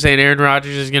texting them saying Aaron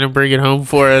Rodgers is gonna bring it home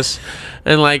for us,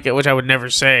 and which I would never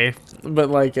say, but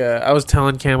I was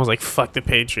telling Cam, I was like, fuck the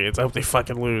Patriots. I hope they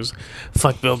fucking lose.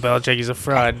 Fuck Bill Belichick. He's a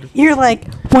fraud. You're like,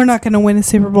 we're not going to win a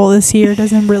Super Bowl this year. It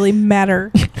doesn't really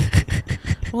matter.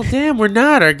 Well, damn, we're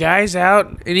not. Our guy's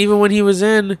out, and even when he was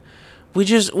in,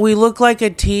 we look like a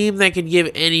team that could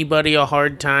give anybody a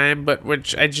hard time, but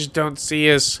which I just don't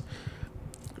see us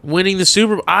winning the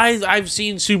Super Bowl. I've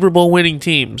seen Super Bowl winning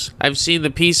teams. I've seen the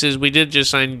pieces. We did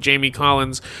just sign Jamie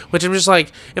Collins, which I'm just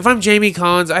like, if I'm Jamie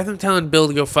Collins, I'm telling Bill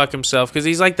to go fuck himself because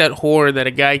he's like that whore that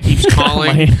a guy keeps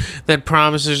calling that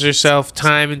promises herself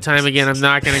time and time again, I'm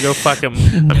not going to go fuck him.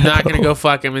 I'm not going to go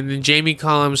fuck him. And then Jamie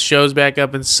Collins shows back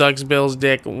up and sucks Bill's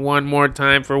dick one more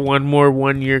time for one more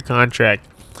 1-year contract.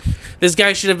 This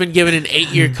guy should have been given an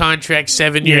 8-year contract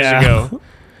 7 years ago.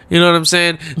 You know what I'm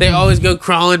saying? They always go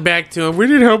crawling back to him. We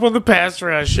need help on the pass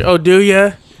rush. Oh, do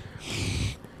ya?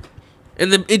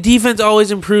 And the defense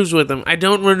always improves with him. I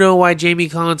don't know why Jamie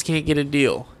Collins can't get a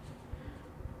deal.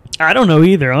 I don't know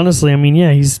either, honestly. I mean,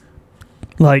 yeah, he's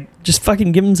like, just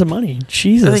fucking give him some money.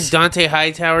 Jesus. I think Dante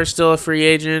Hightower's still a free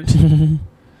agent.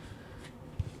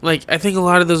 I think a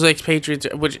lot of those expatriates,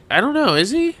 which I don't know,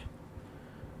 is he?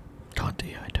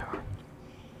 Dante Hightower.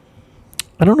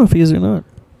 I don't know if he is or not.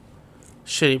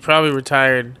 Shit, he probably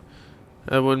retired.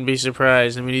 I wouldn't be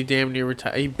surprised. I mean, he damn near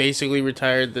retired. He basically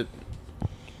retired.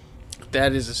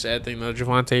 That is a sad thing, though.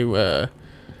 Javonte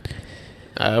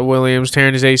Williams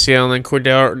tearing his ACL, and then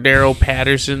Cordero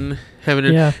Patterson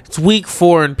Yeah. It's week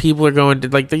 4 and people are going to,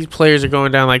 like, these players are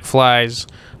going down like flies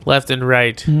left and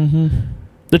right. Mm-hmm.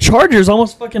 The Chargers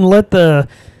almost fucking let the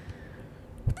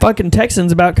fucking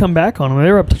Texans about come back on them.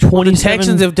 They were up to 27. Well, the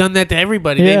Texans have done that to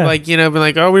everybody. Yeah. They've, like, been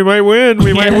like, oh, we might win.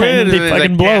 We might Yeah, win. and they it's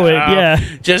fucking like, blow it. "Oh, Yeah.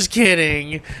 Just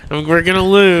kidding. We're going to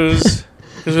lose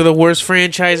because we're the worst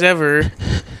franchise ever.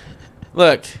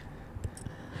 Look,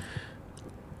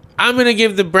 I'm going to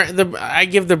give I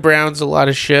give the Browns a lot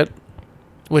of shit,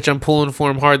 which I'm pulling for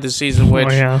them hard this season,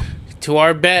 which to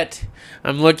our bet,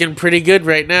 I'm looking pretty good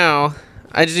right now.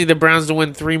 I just need the Browns to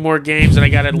win 3 more games, and I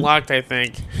got it locked, I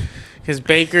think. Because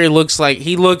Baker looks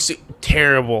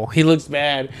terrible. He looks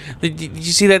bad. Did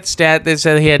you see that stat that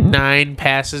said he had 9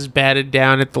 passes batted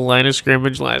down at the line of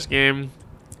scrimmage last game?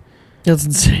 That's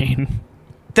insane.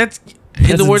 That's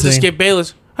in the words of insane. Skip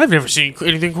Bayless, I've never seen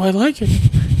anything quite like it.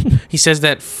 He says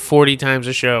that 40 times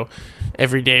a show,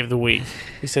 every day of the week.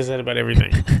 He says that about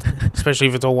everything. Especially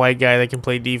if it's a white guy that can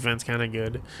play defense kind of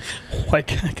good. White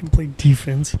guy can play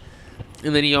defense.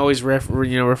 And then he always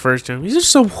refers to him. He's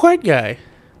just some white guy.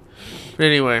 But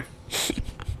anyway.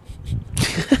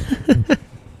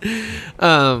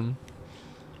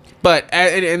 But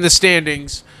in the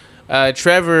standings,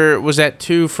 Trevor was at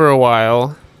 2 for a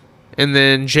while, and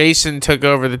then Jason took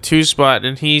over the 2 spot,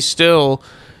 and he still,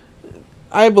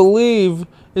 I believe,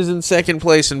 is in second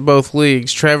place in both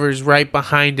leagues. Trevor's right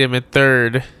behind him at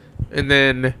 3rd, and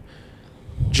then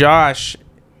Josh,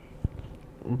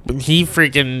 he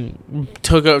freaking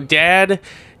took out Dad.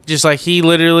 Just like he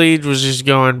literally was just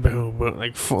going boom, boom,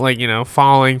 like falling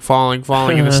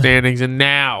in the standings, and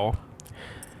now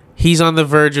he's on the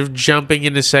verge of jumping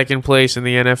into second place in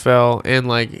the NFL and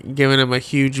like giving him a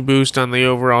huge boost on the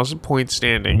overall point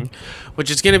standing,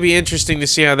 which is going to be interesting to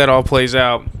see how that all plays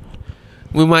out.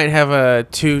 We might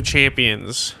have 2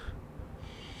 champions.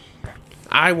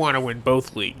 I want to win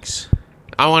both leagues.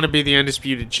 I want to be the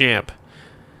undisputed champ.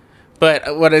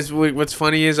 But what's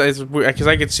funny is because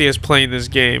I could see us playing this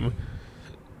game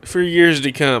for years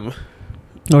to come.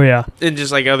 Oh, yeah. And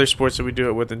just like other sports that we do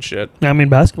it with and shit. I mean,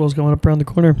 basketball's going up around the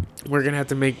corner. We're going to have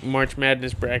to make March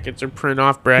Madness brackets or print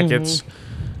off brackets.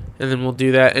 And then we'll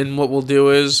do that. And what we'll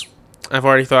do is, I've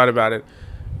already thought about it.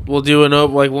 We'll do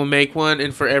we'll make one,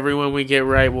 and for everyone we get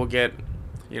right, we'll get,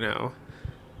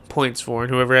 points for.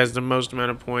 And whoever has the most amount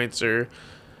of points, or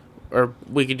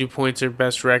we could do points or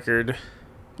best record.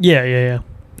 Yeah. You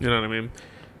know what I mean?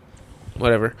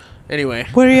 Whatever. Anyway.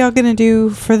 What are y'all going to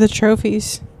do for the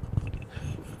trophies?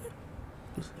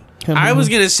 I was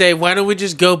going to say, why don't we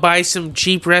just go buy some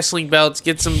cheap wrestling belts,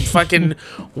 get some fucking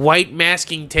white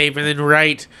masking tape, and then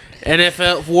write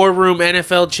NFL War Room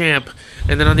NFL champ.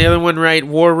 And then on the other one, write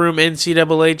War Room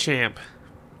NCAA champ.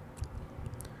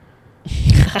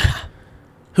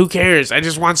 Who cares? I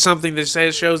just want something that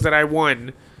shows that I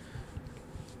won.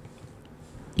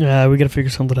 Yeah, we got to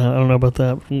figure something out. I don't know about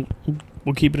that.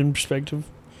 We'll keep it in perspective.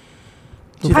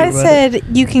 I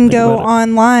said you can go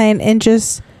online and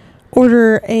just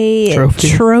order a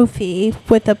trophy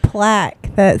with a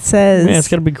plaque that says... Yeah, it's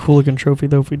got to be a cool looking trophy,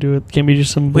 though, if we do it. Can't be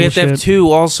just some bullshit. We have to have 2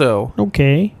 also.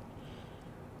 Okay.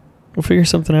 We'll figure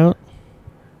something out.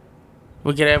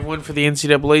 We could have one for the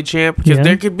NCAA champ, because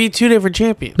there could be 2 different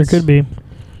champions. There could be.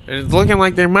 And it's looking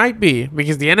like there might be,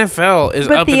 because the NFL is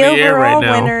up in the air right now. But the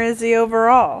overall winner is the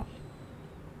overall.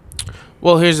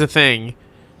 Well, here's the thing.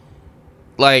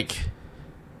 Like,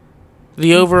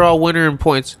 the overall winner in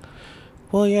points.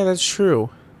 Well, yeah, that's true.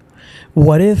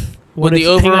 What if... What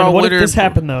if this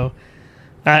happened, though?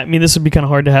 I mean, this would be kind of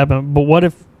hard to happen, but what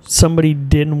if somebody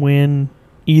didn't win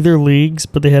either leagues,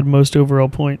 but they had most overall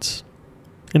points?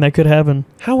 And that could happen.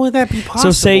 How would that be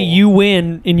possible? So say you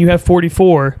win and you have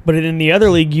 44, but in the other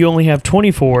league you only have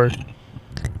 24.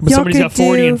 But somebody's got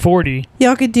 40 and 40.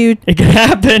 Y'all could do... It could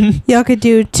happen. Y'all could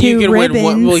do 2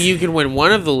 ribbons. You could win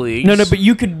one of the leagues. No, but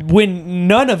you could win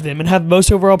none of them and have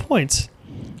most overall points.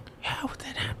 How would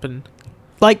that happen?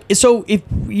 Like, so if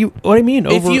you... What I mean?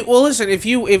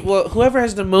 Whoever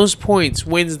has the most points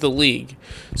wins the league.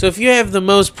 So if you have the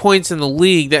most points in the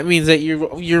league, that means that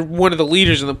you're one of the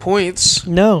leaders in the points.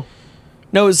 No,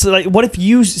 it's like, what if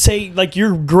you say, like,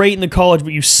 you're great in the college,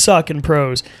 but you suck in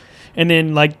pros, and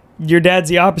then, like, your dad's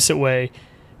the opposite way,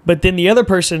 but then the other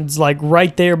person's, like,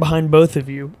 right there behind both of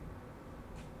you.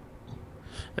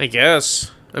 I guess.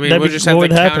 I mean, we'll just have to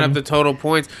count up the total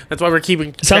points. That's why we're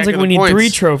keeping track Sounds like we need 3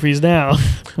 trophies now.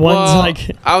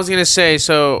 I was going to say,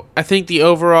 so I think the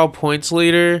overall points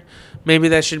leader, maybe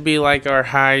that should be like our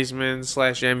Heisman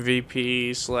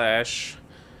 /MVP/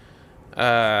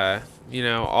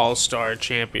 all-star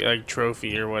champion, like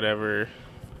trophy or whatever.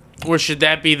 Or should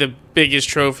that be the biggest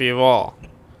trophy of all?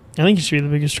 I think it should be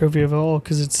the biggest trophy of all,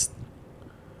 because it's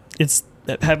it's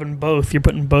having both. You're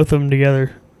putting both of them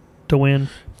together to win.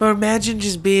 But imagine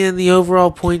just being the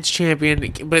overall points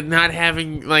champion, but not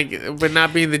having but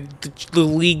not being the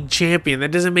league champion.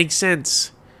 That doesn't make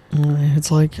sense.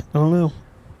 It's like, I don't know.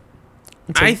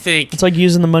 I think it's like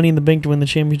using the money in the bank to win the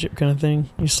championship kind of thing.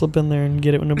 You slip in there and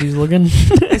get it when nobody's looking.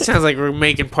 it sounds like we're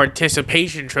making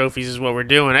participation trophies is what we're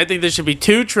doing. I think there should be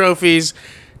 2 trophies,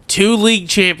 2 league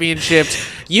championships.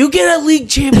 You get a league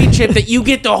championship that you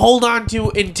get to hold on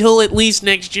to until at least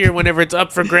next year, whenever it's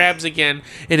up for grabs again,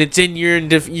 and it's in you're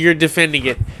defending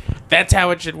it. That's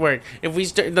how it should work. If we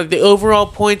start the overall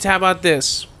points, how about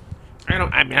this? I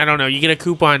don't know. You get a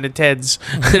coupon to Ted's.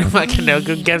 Fucking go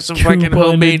get some fucking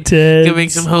homemade. Go make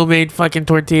some homemade fucking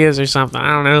tortillas or something.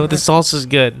 I don't know. The salsa's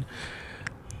good.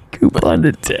 Coupon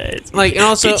to Ted's. Like, and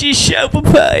also, get your show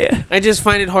papaya. I just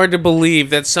find it hard to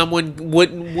believe that someone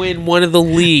wouldn't win one of the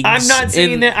leagues. I'm not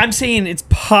saying that. I'm saying it's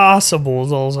possible.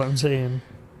 Is all I'm saying.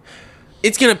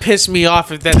 It's gonna piss me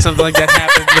off if that's something like that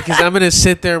happens, because I'm gonna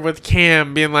sit there with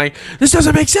Cam being like, "This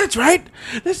doesn't make sense, right?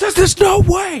 There's no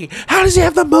way. How does he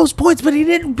have the most points, but he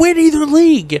didn't win either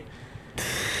league?"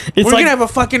 We're gonna have a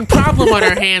fucking problem on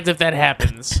our hands if that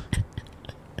happens.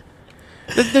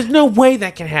 There's no way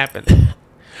that can happen.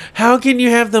 How can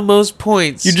you have the most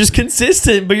points? You're just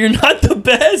consistent, but you're not the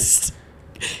best.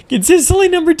 Consistently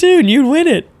number 2, and you'd win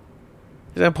it.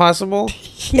 Is that possible?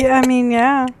 Yeah, I mean,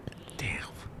 yeah.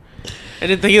 I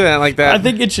didn't think of that like that. I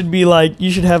think it should be like, you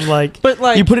should have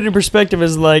but you put it in perspective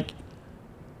as like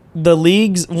the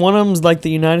leagues. One of them's like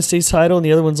the United States title, and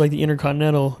the other one's like the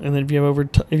Intercontinental. And then if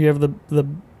you have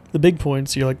the big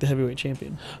points, you're like the heavyweight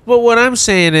champion. But what I'm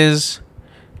saying is,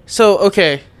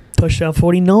 okay. Touchdown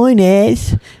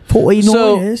 49ers.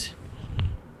 49ers.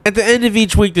 At the end of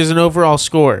each week, there's an overall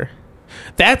score.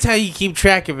 That's how you keep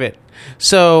track of it.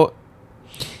 So,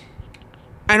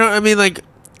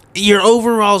 your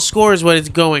overall score is what it's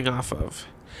going off of.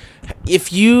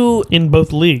 In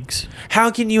both leagues.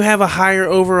 How can you have a higher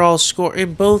overall score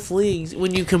in both leagues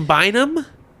when you combine them?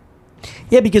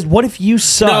 Yeah, because what if you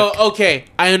suck? No, okay.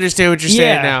 I understand what you're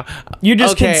saying now. You're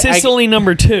just consistently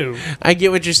number 2. I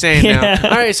get what you're saying now. All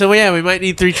right, so we might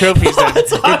need 3 trophies then.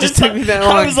 It just took me that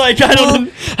long. I was like, I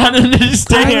don't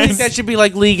understand. I think that should be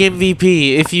like league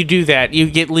MVP. If you do that, you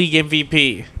get league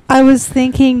MVP. I was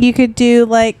thinking you could do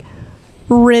like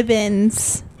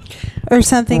ribbons or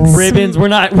something. Ribbons? We're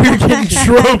getting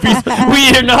trophies.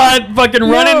 We are not fucking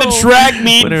running the track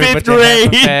meet in 5th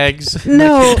grade.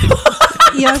 No.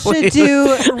 Y'all should do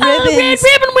ribbons. Red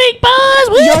Ribbon Week,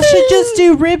 boys. Y'all should just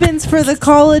do ribbons for the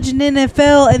college and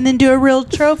NFL, and then do a real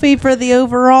trophy for the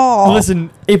overall. Listen,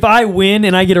 if I win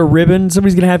and I get a ribbon,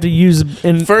 somebody's gonna have to use.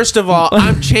 And first of all,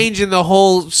 I'm changing the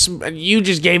whole. You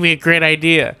just gave me a great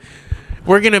idea.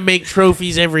 We're gonna make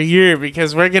trophies every year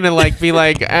because we're gonna be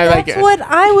like. That's what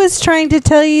I was trying to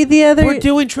tell you the other. We're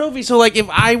doing trophies, so if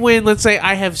I win, let's say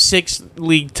I have 6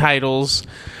 league titles.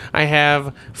 I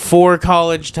have 4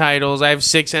 college titles. I have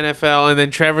 6 NFL, and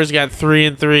then Trevor's got 3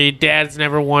 and 3. Dad's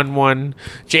never won one.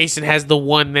 Jason has the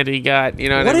one that he got. You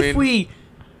know what I mean? What if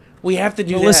we have to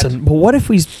do that? Listen, but what if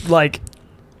what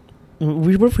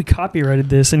if we copyrighted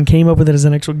this and came up with it as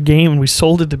an actual game and we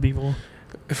sold it to people?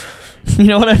 You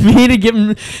know what I mean? To give them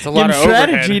it's a lot of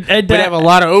strategy. Overhead. We'd have a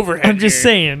lot of overhead. I'm just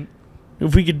saying,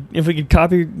 if we could get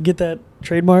that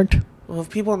trademarked. Well, if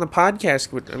people on the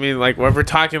podcast would, we're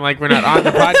talking like we're not on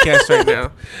the podcast right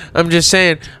now. I'm just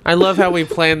saying, I love how we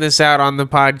plan this out on the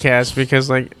podcast because,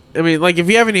 if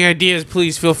you have any ideas,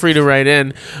 please feel free to write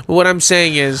in. But what I'm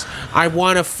saying is, I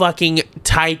want a fucking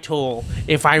title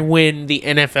if I win the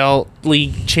NFL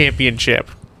League Championship.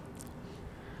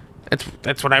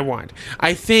 That's what I want.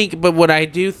 But what I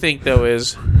do think, though,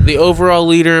 is the overall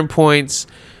leader in points,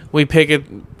 we pick a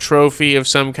trophy of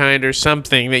some kind or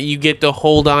something that you get to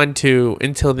hold on to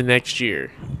until the next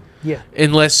year. Yeah.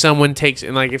 Unless someone takes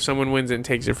it, if someone wins it and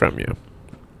takes it from you.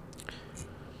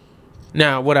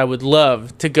 Now, what I would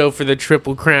love to go for the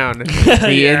Triple Crown, the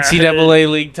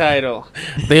NCAA League title,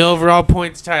 the overall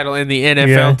points title, and the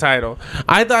NFL title.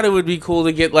 I thought it would be cool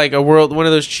to get one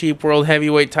of those cheap world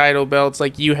heavyweight title belts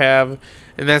like you have,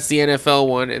 and that's the NFL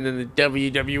one, and then the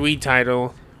WWE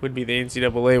title would be the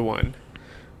NCAA one.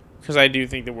 Because I do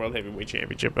think the World Heavyweight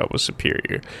Championship belt was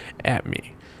superior at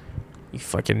me. You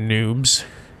fucking noobs.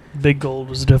 Big gold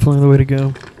was definitely the way to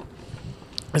go.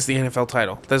 That's the NFL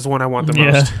title. That's the one I want the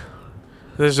most.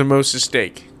 There's the most at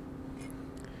stake.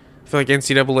 I feel like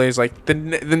NCAA is like the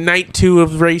night 2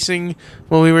 of racing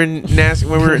when we were in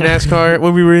NASCAR.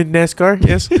 When we were in NASCAR,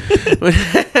 yes. That's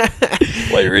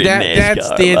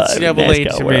the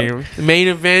NCAA to me. The main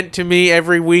event to me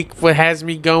every week, what has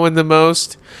me going the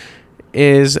most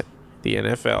is the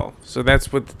NFL. So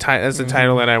that's what that's the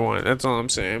title that I want. That's all I'm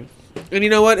saying. And you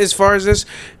know what? As far as this,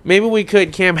 maybe we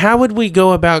could, Cam. How would we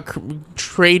go about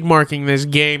trademarking this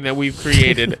game that we've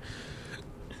created?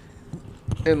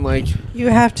 And like, You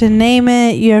have to name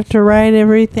it. You have to write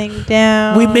everything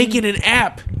down. we make it an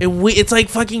app, and it's like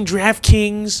fucking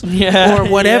DraftKings Yeah, or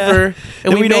whatever, yeah.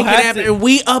 and we we make don't an have app, to- and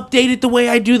we update it the way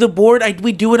I do the board.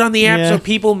 We do it on the app, Yeah. so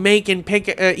people make and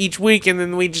pick each week, and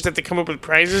then we just have to come up with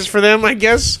prizes for them, I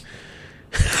guess.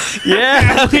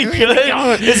 Yeah, we could.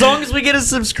 As long as we get a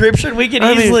subscription, we can I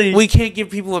mean, easily. we can't give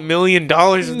people $1 million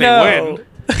if they no.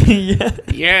 win Yeah.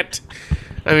 yet.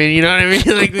 I mean, you know what I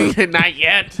mean? Like, we could not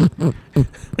yet.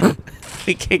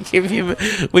 We can't give you.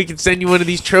 We can send you one of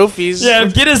these trophies. Yeah,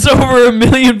 get us over 1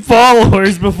 million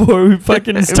followers before we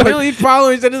fucking A start. million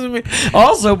followers. That doesn't mean.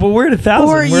 Also, but we're at 1,000.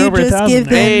 Or We're you over just 1,000. give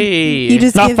them. Hey. You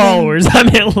just Not give them- followers. I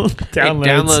mean, downloads. Hey,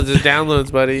 downloads is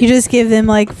downloads, buddy. You just give them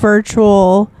like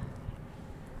virtual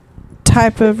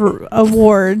type of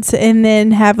awards, and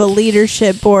then have a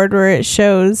leadership board where it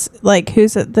shows like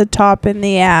who's at the top in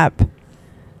the app.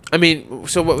 I mean,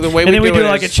 so the way And then we do it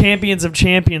like a is- Champions of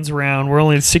Champions round where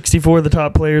only 64 of the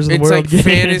top players in the It's world like get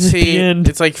in at fantasy. the end.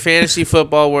 It's like fantasy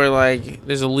football where like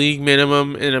there's a league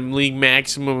minimum and a league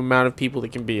maximum amount of people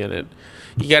that can be in it.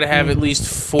 You got to have at least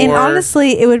 4. And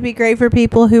honestly, it would be great for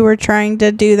people who were trying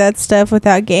to do that stuff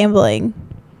without gambling.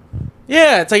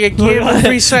 Yeah, it's like a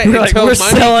gambling-free site. We're, like, until we're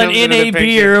money selling comes into the NA picture.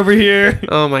 beer over here.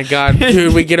 Oh my god,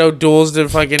 dude! We get O'Doul's to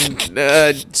fucking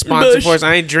sponsor Bush- for us.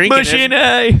 I ain't drinking Bush it.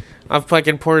 NA. I'll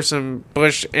fucking pour some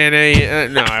Bush NA.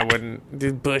 No, I wouldn't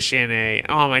do Bush NA.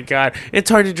 Oh my god, it's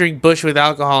hard to drink Bush with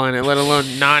alcohol in it, let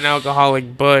alone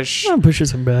non-alcoholic Bush. Oh, Bush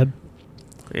isn't bad.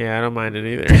 Yeah, I don't mind it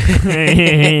either.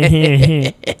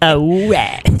 Oh,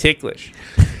 Ticklish.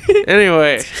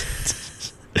 Anyway,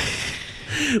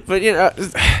 but you know,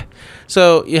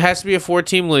 so it has to be a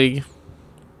 4-team league.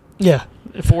 yeah.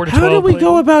 4 to 12. How do we play.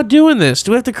 go about doing this?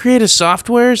 Do we have to create a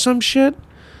software or some shit?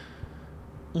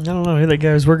 I don't know. Hey, that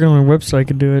guy was working on a website.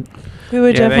 Could do it. We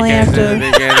would definitely have to.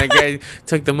 That guy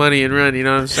took the money and run. You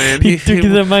know what I'm saying? He took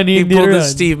the money He and did pulled it the right.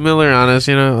 Steve Miller on us.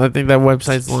 You know, I think that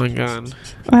website's long gone.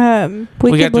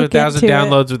 We We got could to look 1,000 into it.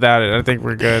 downloads without it. I think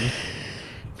we're good.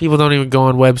 People don't even go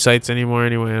on websites anymore.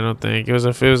 Anyway, I don't think it was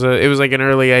like an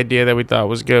early idea that we thought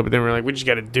was good, but then we're like, we just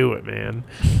got to do it, man.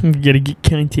 You gotta get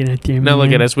content out there. Now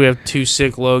look man. at us. We have 2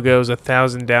 sick logos,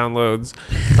 1,000 downloads,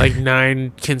 like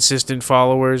 9 consistent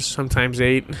followers, sometimes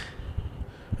 8.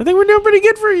 I think we're doing pretty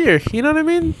good for a year. You know what I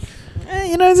mean?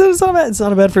 You know, it's not bad. It's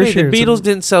not a bad first Hey, year. the It's Beatles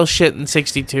didn't sell shit in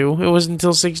 '62. It wasn't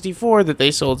until '64 that they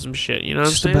sold some shit. You know what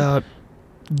I'm just saying? about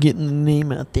getting the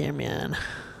name out there, man.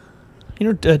 You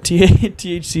know,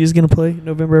 THC is gonna play in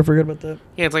November. I forgot about that.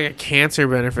 Yeah, it's like a cancer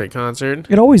benefit concert.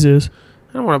 It always is.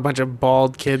 I don't want a bunch of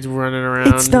bald kids running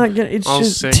around. It's not gonna. It's all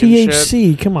just sick and shit.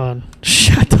 THC. Come on,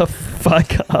 shut the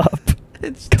fuck up.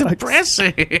 It's Cucks.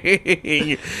 depressing.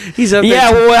 He's up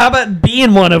Yeah, there. well, how about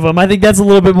being one of them? I think that's a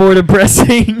little bit more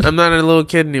depressing. I'm not a little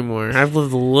kid anymore. I've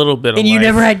lived a little bit of And you life.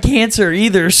 never had cancer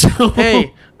either, so.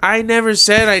 Hey, I never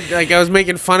said I was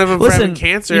making fun of him for Listen, having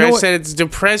cancer. you know I what? said it's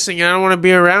depressing and I don't want to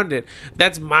be around it.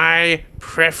 That's my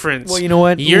preference. Well, you know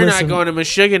what? You're Listen. not going to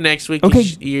Meshuggah next week. Okay,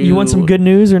 you want some good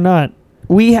news or not?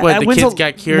 We What, the when's kids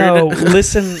got cured? No,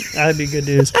 listen, that'd be good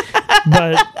news.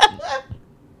 But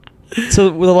so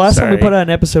the last time we Sorry. put out an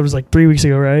episode was like 3 weeks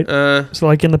ago, right? So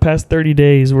like in the past 30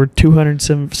 days, we're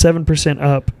 207%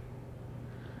 up.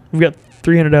 We've got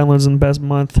 300 downloads in the past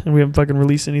month, and we haven't fucking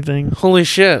released anything. Holy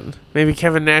shit. Maybe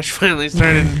Kevin Nash finally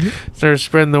started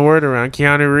spreading the word around.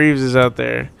 Keanu Reeves is out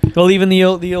there. Well, even the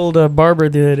old barber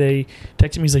the other day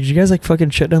texted me. He's like, "Did you guys like fucking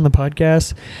shut down the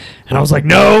podcast?" And I was like,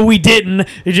 "No, we didn't.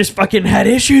 It just fucking had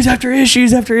issues after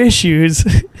issues after issues."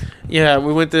 Yeah,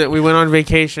 we went on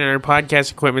vacation and our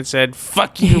podcast equipment said,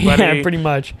 "Fuck you, buddy." Yeah, pretty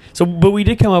much. So, but we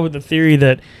did come up with the theory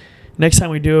that next time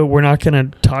we do it, we're not gonna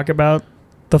talk about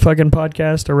the fucking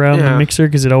podcast around the Yeah. mixer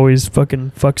because it always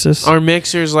fucking fucks us. Our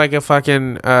mixer's like a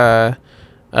fucking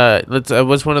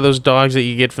what's one of those dogs that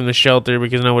you get from the shelter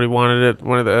because nobody wanted it?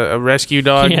 One of a rescue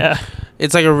dog. Yeah.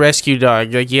 It's like a rescue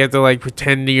dog. Like you have to like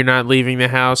pretend you're not leaving the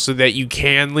house so that you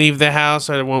can leave the house,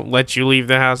 or it won't let you leave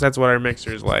the house. That's what our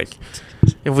mixer is like.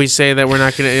 If we say that we're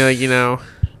not gonna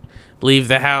leave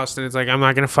the house, then it's like I'm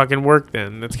not gonna fucking work.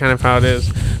 Then that's kind of how it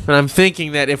is. But I'm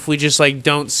thinking that if we just like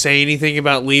don't say anything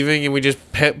about leaving and we just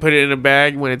put it in a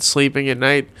bag when it's sleeping at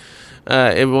night,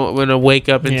 it won't when it wake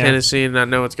up in Yeah. Tennessee and not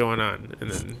know what's going on. And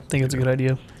then I think that's a good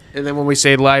idea. and then when we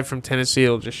say live from Tennessee,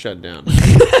 it'll just shut down.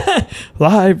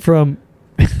 Live from.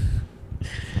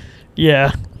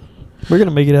 Yeah. We're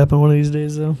gonna make it happen one of these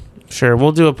days, though. Sure,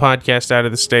 we'll do a podcast out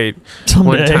of the state Someday.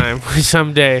 one time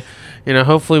someday.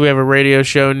 hopefully we have a radio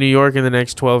show in New York in the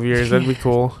next 12 years. That'd be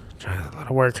cool. A lot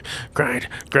of work. Grind.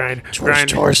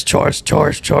 Chores.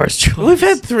 We've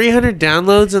had 300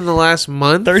 downloads in the last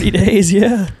month. 30 days,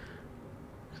 yeah.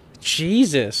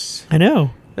 Jesus. I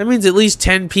know. That means at least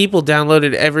 10 people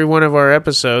downloaded every one of our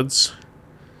episodes.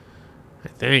 I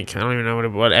think. I don't even know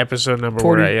what episode number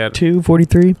we're at yet. 42,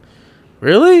 43.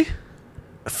 Really?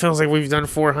 It feels like we've done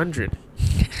 400.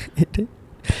 I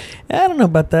don't know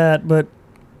about that, but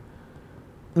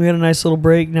we had a nice little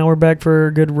break. Now we're back for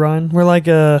a good run. We're like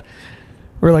a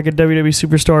WWE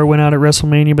superstar went out at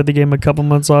WrestleMania, but they gave him a couple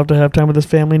months off to have time with his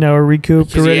family. Now we're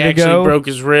recouped, we're ready to go. He broke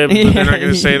his rib, but they're not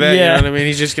going to say that. Yeah. You know what I mean?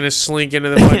 He's just going to slink into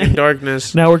the fucking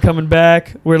darkness. Now we're coming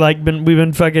back. We've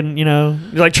been fucking,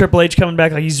 like Triple H coming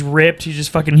back. Like he's ripped. He's just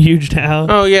fucking huge now.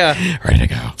 Oh yeah, ready to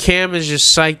go. Cam is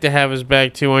just psyched to have us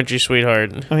back too, aren't you,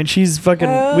 sweetheart? I mean, she's fucking.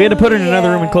 We had to put her in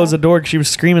another room and close the door because she was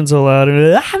screaming so loud.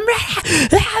 And I'm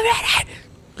ready.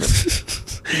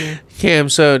 Cam,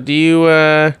 so do you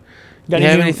Got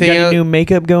have anything any new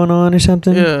makeup going on or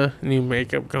something? Yeah, new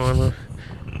makeup going on.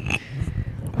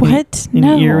 What? Any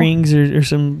No. earrings or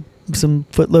some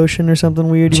foot lotion or something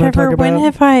weird you want to Trevor, talk about? when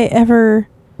have I ever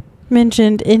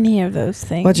mentioned any of those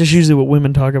things? Well, that's just usually what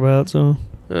women talk about. So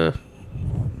I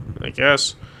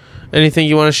guess. Anything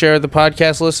you want to share with the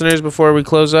podcast listeners before we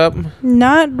close up?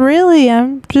 Not really.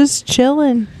 I'm just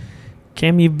chilling.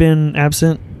 Cam, you've been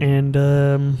absent, and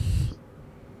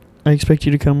I expect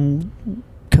you to come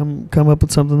up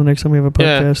with something the next time we have a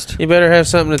podcast. You better have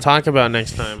something to talk about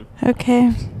next time.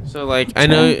 Okay. So, I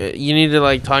know you need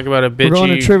to, talk about a bitchy... We're going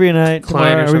to trivia night client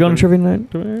tomorrow. or Are we going to trivia something.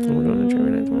 night? We're going to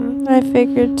trivia night tomorrow. I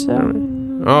figured so.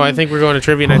 Oh, I think we're going to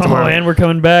trivia night tomorrow. Oh, and we're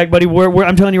coming back, buddy.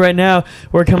 I'm telling you right now,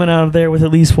 we're coming out of there with at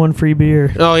least one free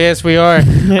beer. Oh, yes, we are.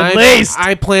 At least.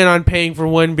 I plan on paying for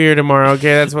one beer tomorrow,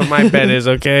 okay? That's what my bet is,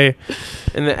 okay?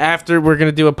 And then after, we're going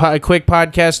to do a quick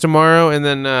podcast tomorrow, and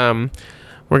then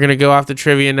we're going to go off the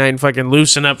trivia night and fucking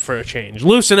loosen up for a change.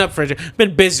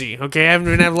 Been busy, okay? I haven't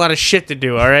even had a lot of shit to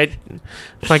do, all right?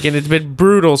 Fucking, it's been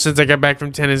brutal since I got back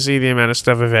from Tennessee, the amount of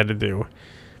stuff I've had to do.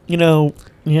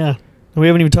 Yeah. We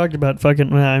haven't even talked about fucking...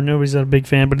 nobody's not a big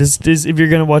fan, but if you're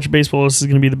going to watch baseball, this is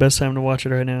going to be the best time to watch it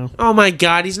right now. Oh, my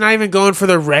God. He's not even going for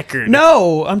the record.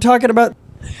 No! I'm talking about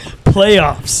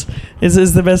playoffs. This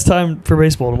is the best time for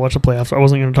baseball to watch the playoffs. I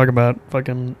wasn't going to talk about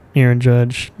fucking Aaron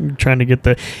Judge trying to get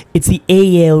it's the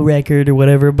AL record or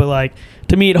whatever, but,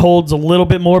 to me it holds a little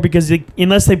bit more because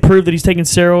unless they prove that he's taking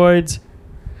steroids...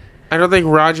 I don't think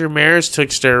Roger Maris took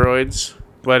steroids.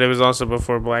 But it was also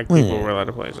before black people were allowed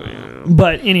to play. So,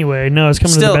 But anyway, no, it's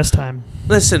coming to the best time.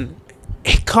 Listen,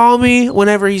 call me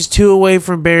whenever he's 2 away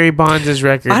from Barry Bonds'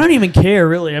 record. I don't even care,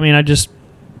 really. I mean,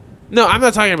 No, I'm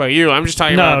not talking about you. I'm just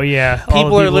talking about... No, yeah.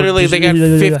 People are literally... They got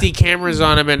 50 cameras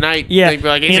on him at night. Yeah. They'd be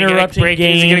like, Interrupting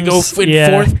is he going to go games. in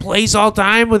fourth place all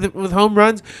time with home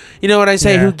runs? You know what I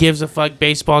say? Yeah. Who gives a fuck?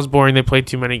 Baseball's boring. They play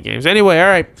too many games. Anyway, all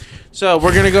right. So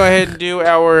we're going to go ahead and do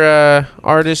our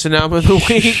artist and album of the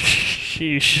week.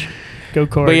 Sheesh. Go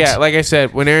Cards. But yeah, like I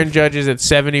said, when Aaron Judge is at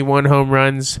 71 home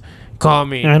runs, call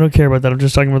me. I don't care about that. I'm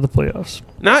just talking about the playoffs.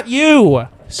 Not you.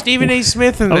 Stephen A.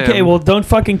 Smith and them. Okay, well, don't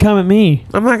fucking come at me.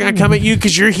 I'm not going to come at you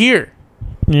because you're here.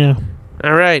 Yeah.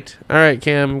 All right,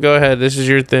 Cam, go ahead. This is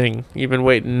your thing. You've been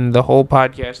waiting the whole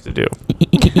podcast to do.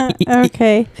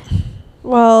 Okay.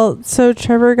 Well, so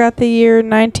Trevor got the year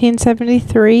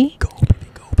 1973.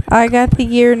 I got the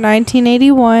year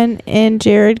 1981, and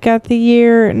Jared got the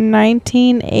year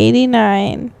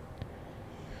 1989.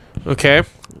 Okay,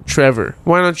 Trevor,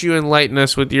 why don't you enlighten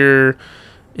us with your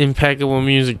impeccable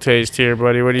music taste here,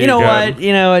 buddy? What do you got?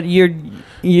 You know what? You're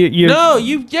No,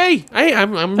 you gay.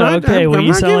 I'm not. Okay, well, I'm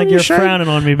you not sound like giving you're shite. frowning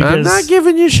on me because... I'm not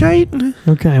giving you shite.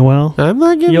 Okay, well, I'm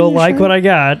not giving you'll you like shite. what I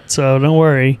got, so don't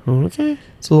worry. Okay.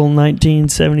 It's a little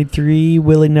 1973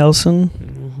 Willie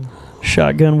Nelson,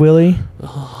 Shotgun Willie,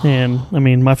 and I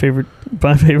mean my favorite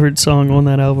song on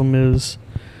that album is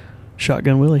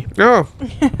Shotgun Willie. Oh,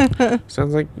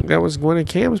 sounds like that was one of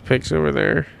Cam's picks over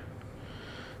there.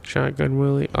 Shotgun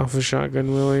Willie, off of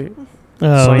Shotgun Willie.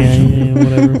 Oh Song. yeah,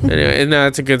 whatever. Anyway, no,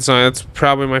 it's a good song. That's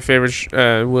probably my favorite.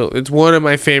 It's one of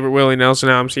my favorite Willie Nelson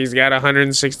albums. He's got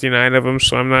 169 of them,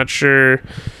 so I'm not sure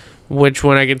which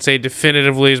one I can say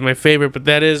definitively is my favorite, but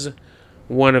that is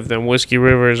one of them. Whiskey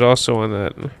River is also on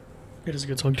that. It is a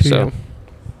good song too. So,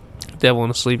 Devil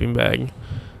in a Sleeping Bag.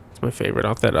 It's my favorite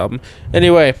off that album.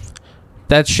 Anyway,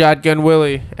 that's Shotgun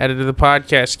Willie added to the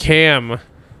podcast. Cam,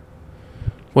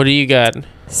 what do you got?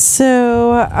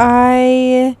 So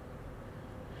I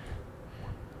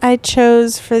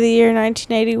chose for the year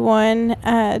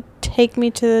 1981 Take Me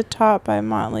to the Top by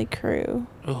Motley Crue.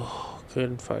 Oh,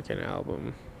 good fucking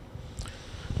album.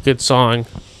 good song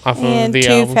off And of the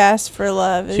Too album. Fast for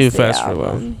Love is Too the Fast for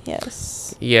album.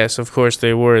 Yes. Yes, of course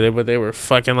they were. But they were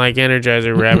fucking like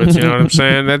Energizer rabbits. You know what I'm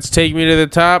saying? That's "Take Me to the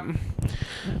Top"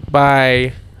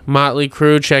 by Motley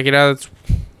Crue. Check it out. It's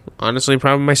honestly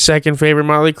probably my second favorite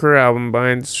Motley Crue album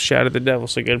behind "Shout at the Devil."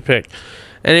 So good pick.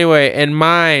 Anyway, and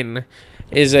mine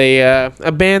is a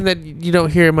band that you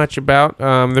don't hear much about.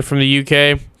 They're from the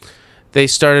UK. They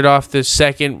started off the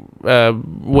second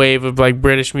wave of like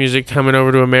British music coming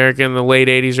over to America in the late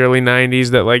 80s, early 90s,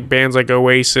 that like bands like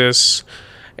Oasis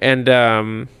and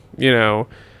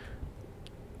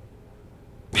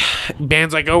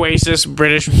bands like Oasis,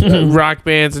 British rock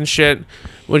bands and shit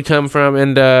would come from.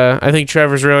 And I think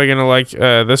Trevor's really gonna like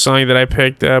the song that I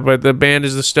picked, but the band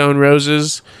is the Stone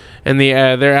Roses, and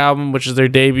their album, which is their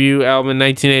debut album in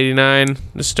 1989,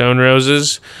 the Stone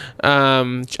Roses.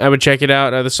 I would check it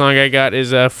out. The song I got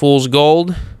is "Fool's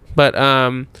Gold," but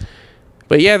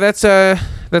yeah, that's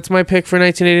my pick for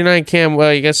 1989. Cam,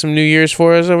 you got some New Year's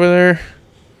for us over there?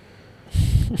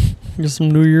 Get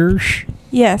some New Year's.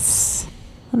 Yes.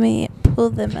 Let me pull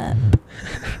them up.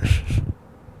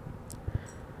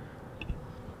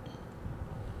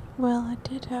 Well, I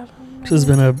did have them. This has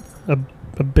been a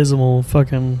abysmal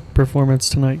fucking performance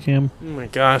tonight, Cam. Oh my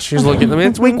gosh, she's looking. I mean,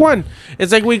 it's week one.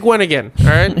 It's like week one again. All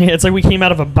right. Yeah, it's like we came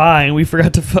out of a bye and we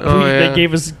forgot to. Oh, yeah. They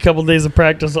gave us a couple days of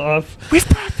practice off. We've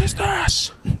practiced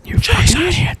this. You fucking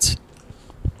idiots.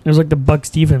 It was like the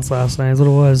Bucks defense last night. Is what it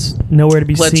was. Nowhere to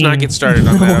be seen. Let's not get started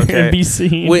on that. Nowhere Okay. to be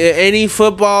seen. Any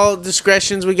football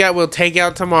discretions we got, we'll take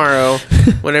out tomorrow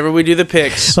whenever we do the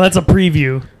picks. So that's a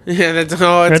preview. Yeah, that's That's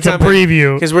coming. a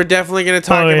preview. Because we're definitely going to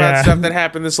talk Oh, about yeah. stuff that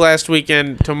happened this last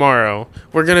weekend tomorrow.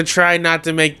 We're going to try not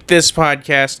to make this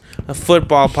podcast a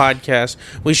football podcast.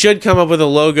 We should come up with a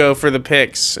logo for the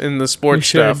picks and the We sports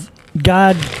should. stuff.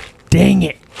 God dang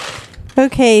it.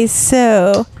 Okay,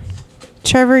 so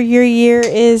Trevor, your year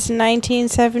is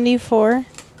 1974.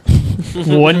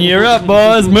 1 year up,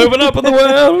 boys. Moving up in the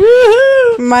world.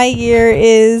 Woohoo! My year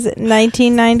is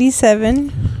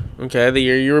 1997, Okay, the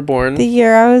year you were born. the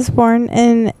year I was born,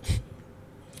 and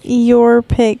your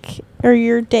pick or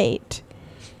your date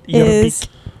You gotta is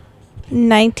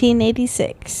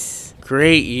 1986.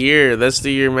 Great year. That's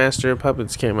the year Master of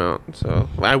Puppets came out. So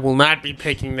I will not be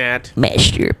picking that.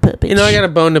 Master puppets. You know, I got a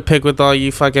bone to pick with all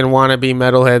you fucking wannabe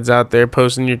metalheads out there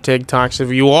posting your TikToks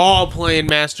of you all playing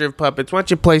Master of Puppets. Why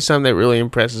don't you play something that really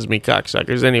impresses me,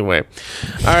 cocksuckers? Anyway.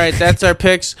 All right, that's our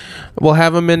picks. We'll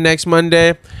have them in next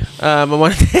Monday. I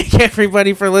want to thank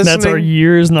everybody for listening. That's our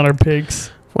years, not our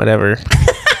picks. Whatever.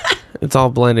 It's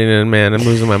all blending in, man. I'm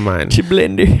losing my mind.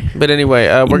 Blender. But anyway,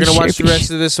 we're gonna watch the Sharpie.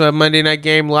 rest of this Monday night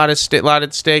game. Lot at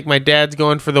stake. My dad's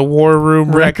going for the War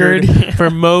Room record for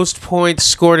most points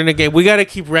scored in a game. We got to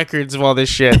keep records of all this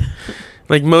shit,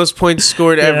 like most points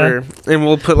scored Yeah. ever, and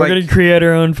we'll put We're like, gonna create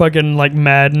our own fucking like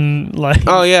Madden, like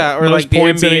oh yeah, or most like the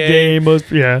points in a NBA. game.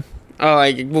 Most yeah. Oh,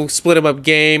 like we'll split them up: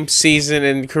 game, season,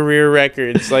 and career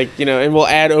records. Like and we'll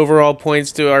add overall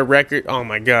points to our record. Oh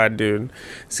my god, dude,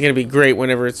 it's gonna be great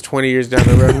whenever it's 20 years down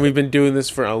the road. We've been doing this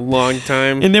for a long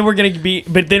time. And then we're gonna be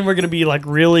like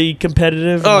really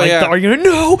competitive. Oh, and, like, yeah. the argument.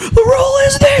 No, the rule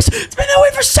is this. It's been that way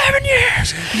for 7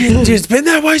 years. It's been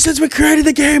that way since we created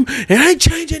the game. It ain't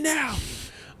changing now.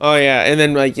 Oh yeah, and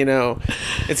then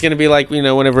it's gonna be like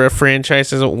whenever a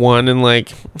franchise hasn't won in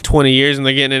like 20 years and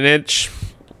they're getting an itch.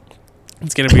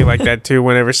 It's gonna be like that too.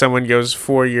 Whenever someone goes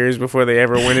 4 years before they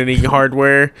ever win any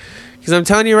hardware, because I'm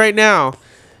telling you right now,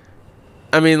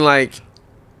 I mean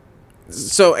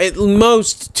so at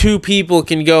most 2 people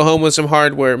can go home with some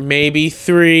hardware, maybe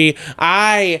 3.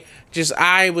 I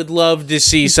would love to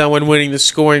see someone winning the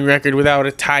scoring record without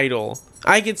a title.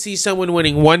 I could see someone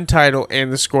winning 1 title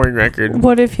and the scoring record.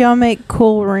 What if y'all make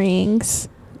cool rings?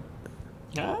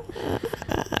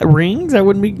 Rings? That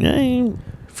wouldn't be.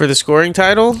 For the scoring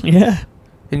title? Yeah.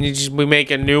 And we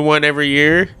make a new one every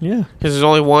year? Yeah. Because there's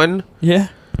only one? Yeah.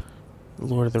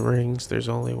 Lord of the Rings, there's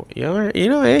only one. Yeah, all right.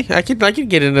 Hey, I could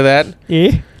get into that.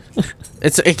 Yeah.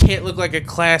 It can't look like a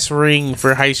class ring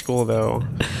for high school, though.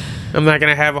 I'm not going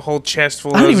to have a whole chest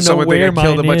full I don't of even know someone think where I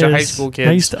killed a mine bunch of high is. school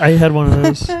kids. I had one of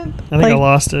those. I think I Like-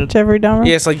 lost it. Jeffrey Dahmer?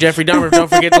 Yes, like Jeffrey Dahmer. Don't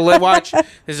forget to watch.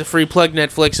 There's a free plug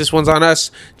Netflix. This one's on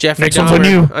us. Jeffrey Next Dahmer one's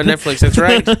on you. on Netflix. That's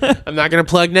right. I'm not going to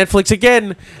plug Netflix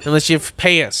again unless you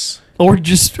pay us. Or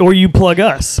you plug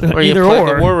us. Or Either you plug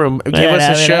or. the War Room. Give Yeah,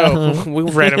 us a yeah. show. We'll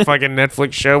write a fucking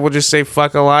Netflix show. We'll just say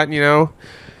fuck a lot,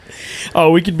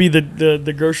 Oh, we could be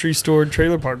the grocery store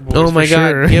trailer park boys. Oh my for god!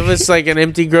 sure. Give us like an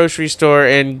empty grocery store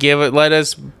and let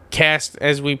us cast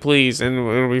as we please, and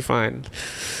it'll be fine.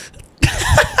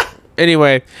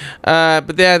 Anyway,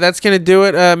 but yeah, that's gonna do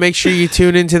it. Make sure you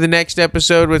tune into the next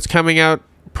episode. What's coming out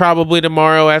probably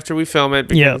tomorrow after we film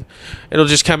it. Yeah. It'll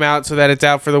just come out so that it's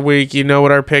out for the week. You know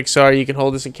what our picks are. You can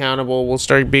hold us accountable. We'll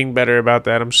start being better about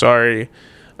that. I'm sorry.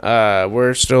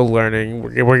 We're still learning.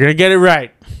 We're going to get it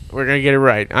right. We're going to get it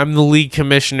right. I'm the league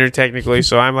commissioner technically,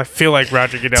 so I feel like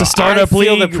Roger Goodell. It's a startup I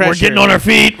feel league. the We're getting on our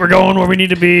feet. We're going where we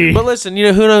need to be. But listen, who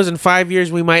knows? In 5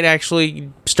 years, we might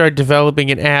actually start developing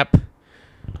an app.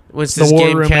 Once this The War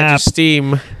game Room catches app.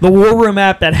 steam. The War Room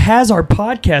app that has our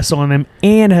podcast on them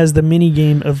and has the mini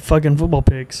game of fucking football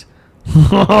picks. Is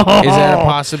that a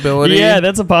possibility? Yeah,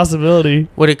 that's a possibility.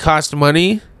 Would it cost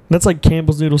money? That's like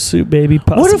Campbell's Noodle Soup, baby.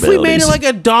 What if we made it like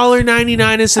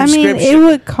 $1.99 a subscription? I mean, it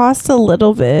would cost a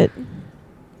little bit.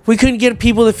 We couldn't get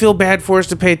people to feel bad for us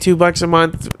to pay $2 a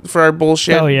month for our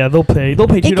bullshit. Oh yeah, they'll pay. They'll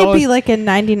pay $2. It could be like a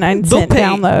 99-cent pay-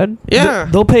 download. Yeah.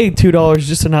 They'll pay $2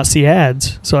 just to not see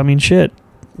ads. So I mean, shit.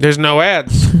 There's no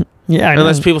ads. Yeah, I know.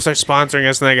 Unless people start sponsoring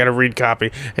us and I got to read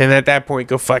copy. And at that point,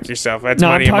 go fuck yourself. That's No,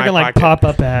 I'm money in my talking like pocket.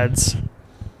 pop-up ads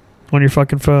on your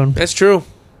fucking phone. That's true.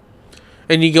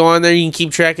 And you go on there, you can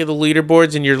keep track of the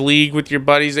leaderboards in your league with your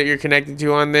buddies that you're connected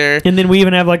to on there. And then we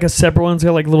even have like a separate one that's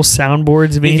got like little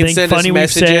soundboards of You can anything send us funny we've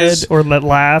messages. said or let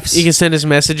laughs. You can send us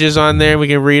messages on there. We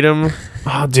can read them.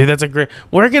 Oh, dude, that's a great...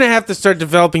 We're going to have to start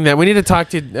developing that. We need to talk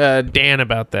to Dan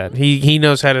about that. He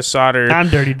knows how to solder I'm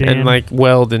Dirty Dan. and like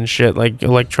weld and shit, like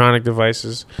electronic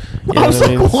devices. You know I was what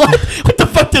I like, mean? what the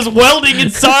fuck does welding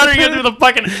and soldering into the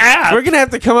fucking app? We're going to have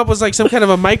to come up with like some kind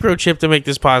of a microchip to make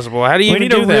this possible. How do you We even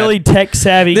need do a that? really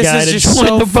tech-savvy This guy is to just join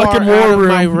so the far fucking out war of room.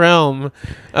 my realm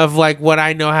of like what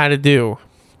I know how to do.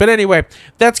 But anyway,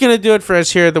 that's going to do it for us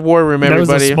here at the War Room, That was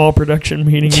everybody. a small production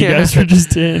meeting you Yeah. guys were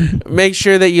just in. Make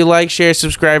sure that you like, share,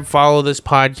 subscribe, follow this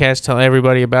podcast, tell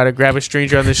everybody about it. Grab a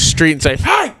stranger on the street and say,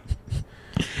 "Hey,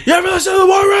 you ever listen to the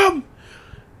War Room?"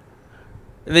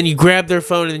 And then you grab their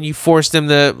phone and then you force them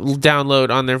to download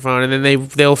on their phone, and then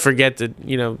they'll forget to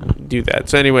do that.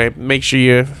 So anyway, make sure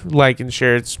you like and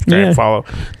share, subscribe, Yeah. follow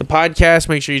the podcast.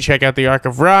 Make sure you check out the Arc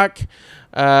of Rock.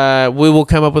 We will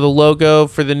come up with a logo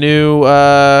for the new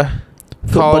Football.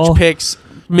 college picks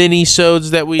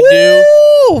mini-sodes that we do.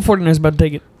 Ooh, 49ers about to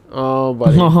take it. Oh,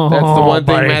 buddy. That's the one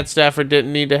thing buddy. Matt Stafford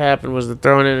didn't need to happen was to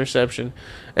throw an interception.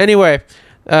 Anyway,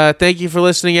 thank you for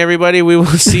listening, everybody. We will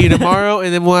see you tomorrow,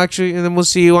 and then we'll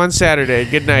see you on Saturday.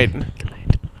 Good night.